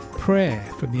 Morning Prayer,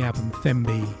 from the album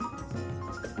Thembi.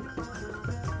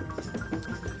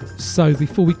 So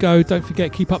before we go, don't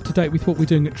forget, keep up to date with what we're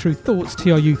doing at True Thoughts,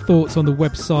 TRU Thoughts, on the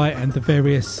website and the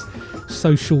various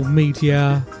social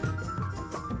media.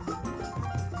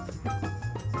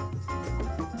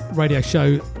 Radio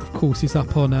show, of course, is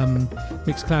up on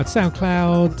Mixcloud,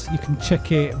 SoundCloud. You can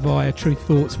check it via True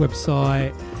Thoughts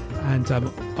website, and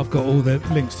I've got all the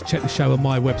links to check the show on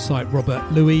my website, Robert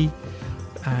Louis.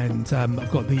 and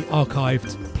I've got the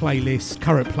archived playlist,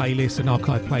 current playlist and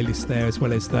archived playlist there, as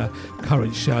well as the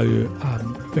current show,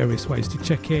 various ways to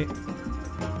check it.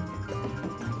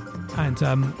 And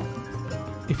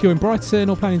if you're in Brighton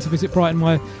or planning to visit Brighton,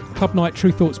 my club night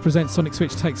True Thoughts Presents Sonic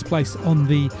Switch takes place on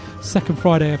the second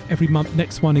Friday of every month.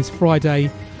 Next one is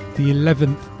Friday the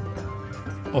 11th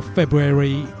of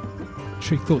February.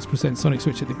 True Thoughts Presents Sonic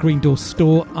Switch at the Green Door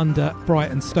store under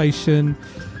Brighton Station.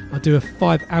 I do a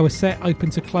 5-hour set, open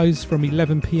to close from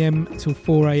 11 p.m. till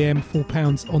 4 a.m,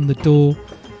 £4 on the door.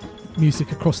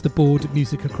 Music across the board,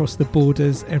 music across the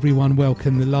borders, everyone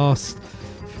welcome. The last,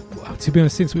 to be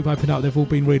honest, since we've opened up, they've all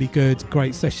been really good,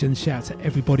 great sessions. Shout out to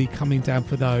everybody coming down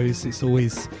for those. It's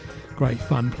always great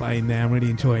fun playing there. I'm really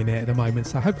enjoying it at the moment.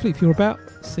 So hopefully if you're about,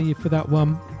 see you for that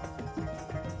one.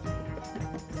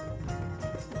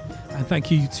 And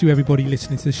thank you to everybody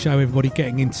listening to the show, everybody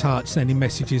getting in touch, sending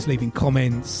messages, leaving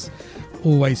comments.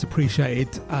 Always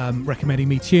appreciated. Recommending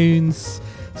me tunes,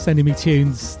 sending me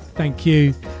tunes. Thank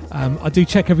you. I do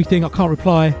check everything. I can't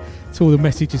reply to all the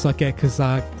messages I get because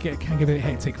it can get a bit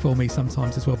hectic for me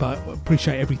sometimes as well, but I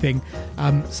appreciate everything.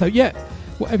 So yeah,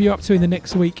 whatever you're up to in the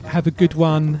next week, have a good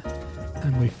one.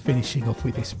 And we're finishing off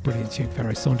with this brilliant tune,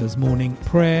 Pharoah Sanders, Morning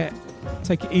Prayer.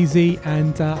 Take it easy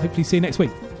and hopefully see you next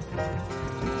week.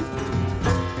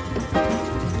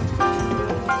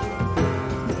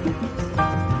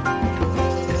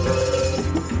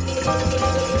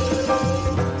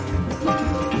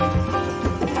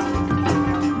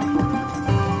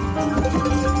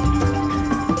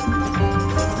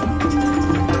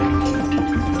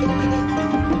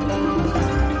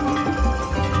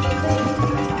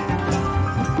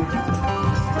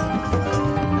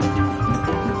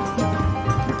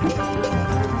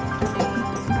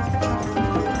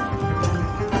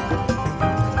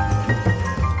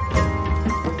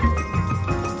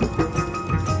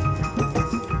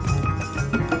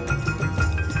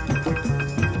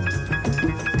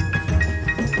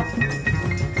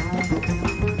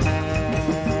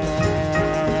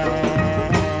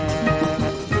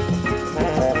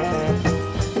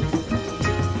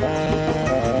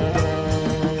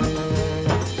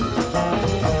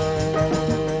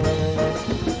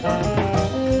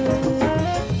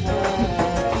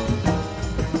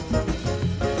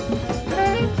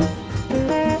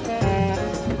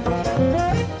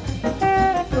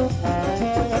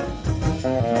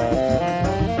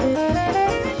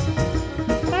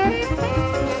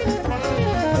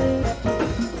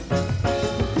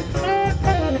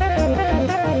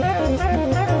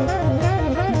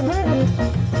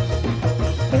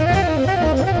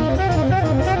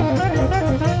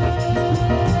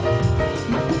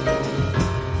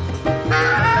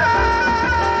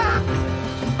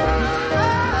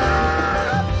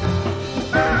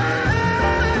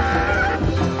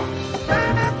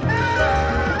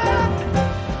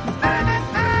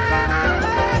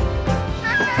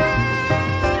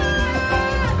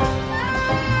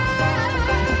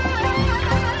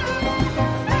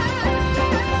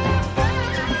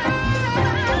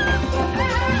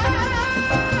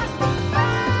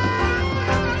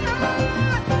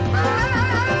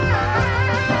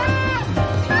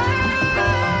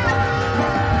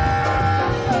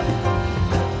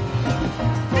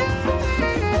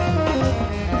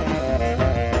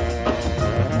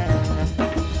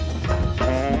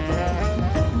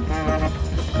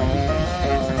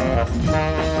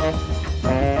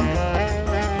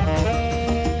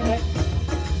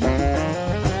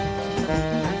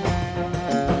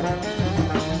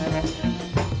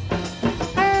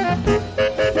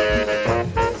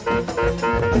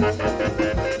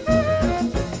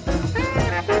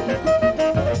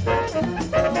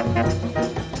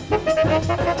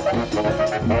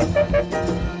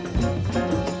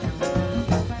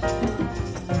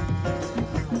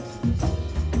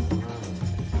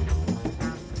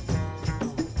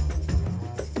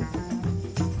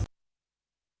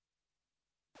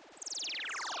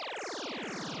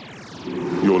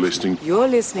 You're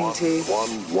listening to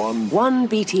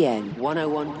 1BTN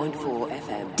 101.4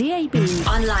 FM. DAB.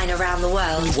 Online around the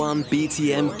world.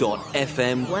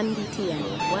 1BTM.FM. 1BTN.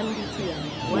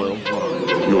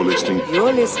 1BTN. You're listening to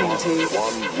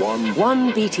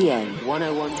 1BTN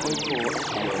 101.4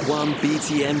 FM.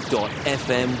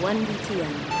 1BTM.FM.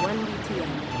 1BTN. 1BTN.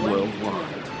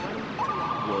 Worldwide.